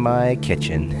recorded in my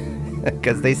kitchen,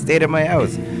 because they stayed at my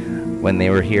house when they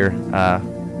were here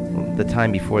the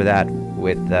time before that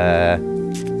with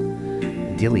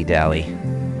Dilly Dally.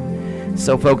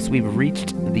 So, folks, we've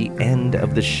reached the end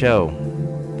of the show.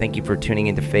 Thank you for tuning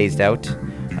in to Phased Out.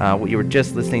 What you were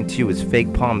just listening to is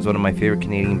Fake Palms, one of my favorite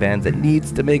Canadian bands that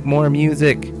needs to make more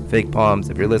music. Fake Palms,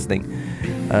 if you're listening,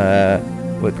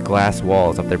 with Glass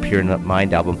Walls off their Pure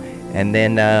Mind album. And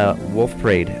then Wolf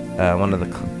Parade, one of the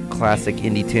classic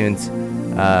indie tunes,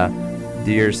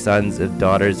 Dear Sons of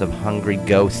Daughters of Hungry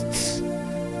Ghosts.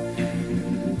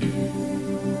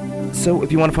 So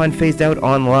if you want to find Phased Out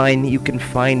online, you can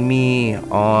find me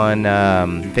on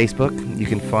Facebook. You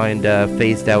can find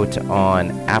Phased Out on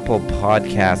Apple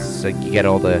Podcasts. So you get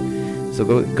all the. So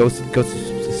go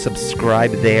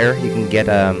subscribe there. You can get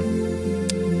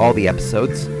all the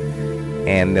episodes,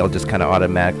 and they'll just kind of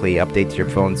automatically update to your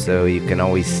phone, so you can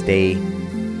always stay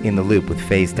in the loop with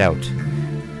Phased Out.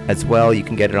 As well, you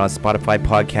can get it on Spotify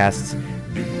podcasts,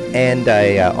 and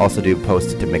I also do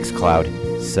post it to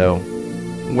Mixcloud. So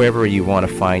wherever you want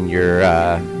to find your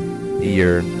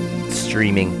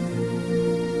streaming,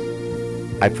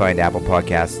 I find Apple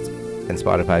Podcasts and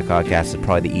Spotify Podcasts is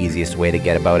probably the easiest way to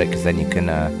get about it, because then you can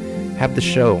have the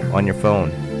show on your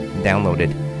phone, download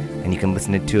it, and you can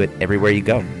listen to it everywhere you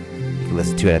go. You can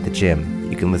listen to it at the gym.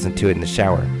 You can listen to it in the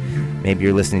shower. Maybe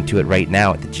you're listening to it right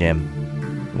now at the gym.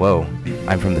 Whoa,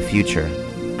 I'm from the future.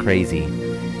 Crazy.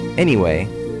 Anyway,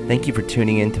 thank you for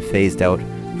tuning in to Phased Out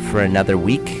for another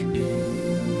week.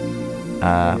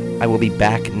 I will be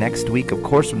back next week, of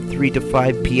course, from 3 to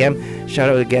 5 p.m. Shout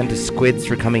out again to Squids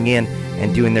for coming in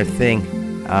and doing their thing.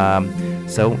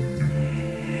 So,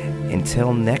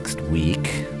 until next week,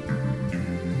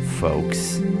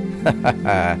 folks.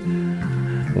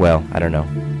 Well, I don't know.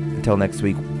 Until next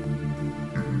week.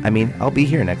 I mean, I'll be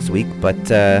here next week,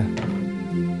 but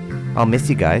I'll miss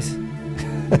you guys.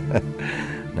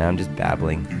 Now I'm just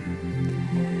babbling.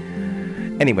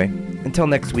 Anyway. Until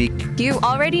next week. You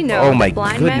already know. Oh my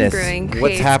Blind Man goodness. Brewing What's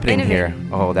creates happening innovative- here?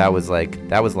 Oh, that was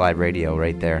live radio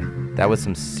right there. That was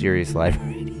some serious live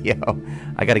radio.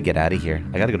 I gotta get out of here.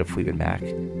 I gotta go to Fleetwood Mac.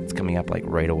 It's coming up like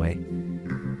right away.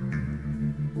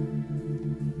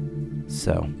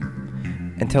 So,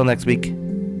 until next week,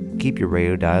 keep your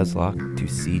radio dials locked to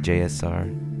CJSR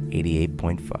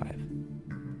 88.5.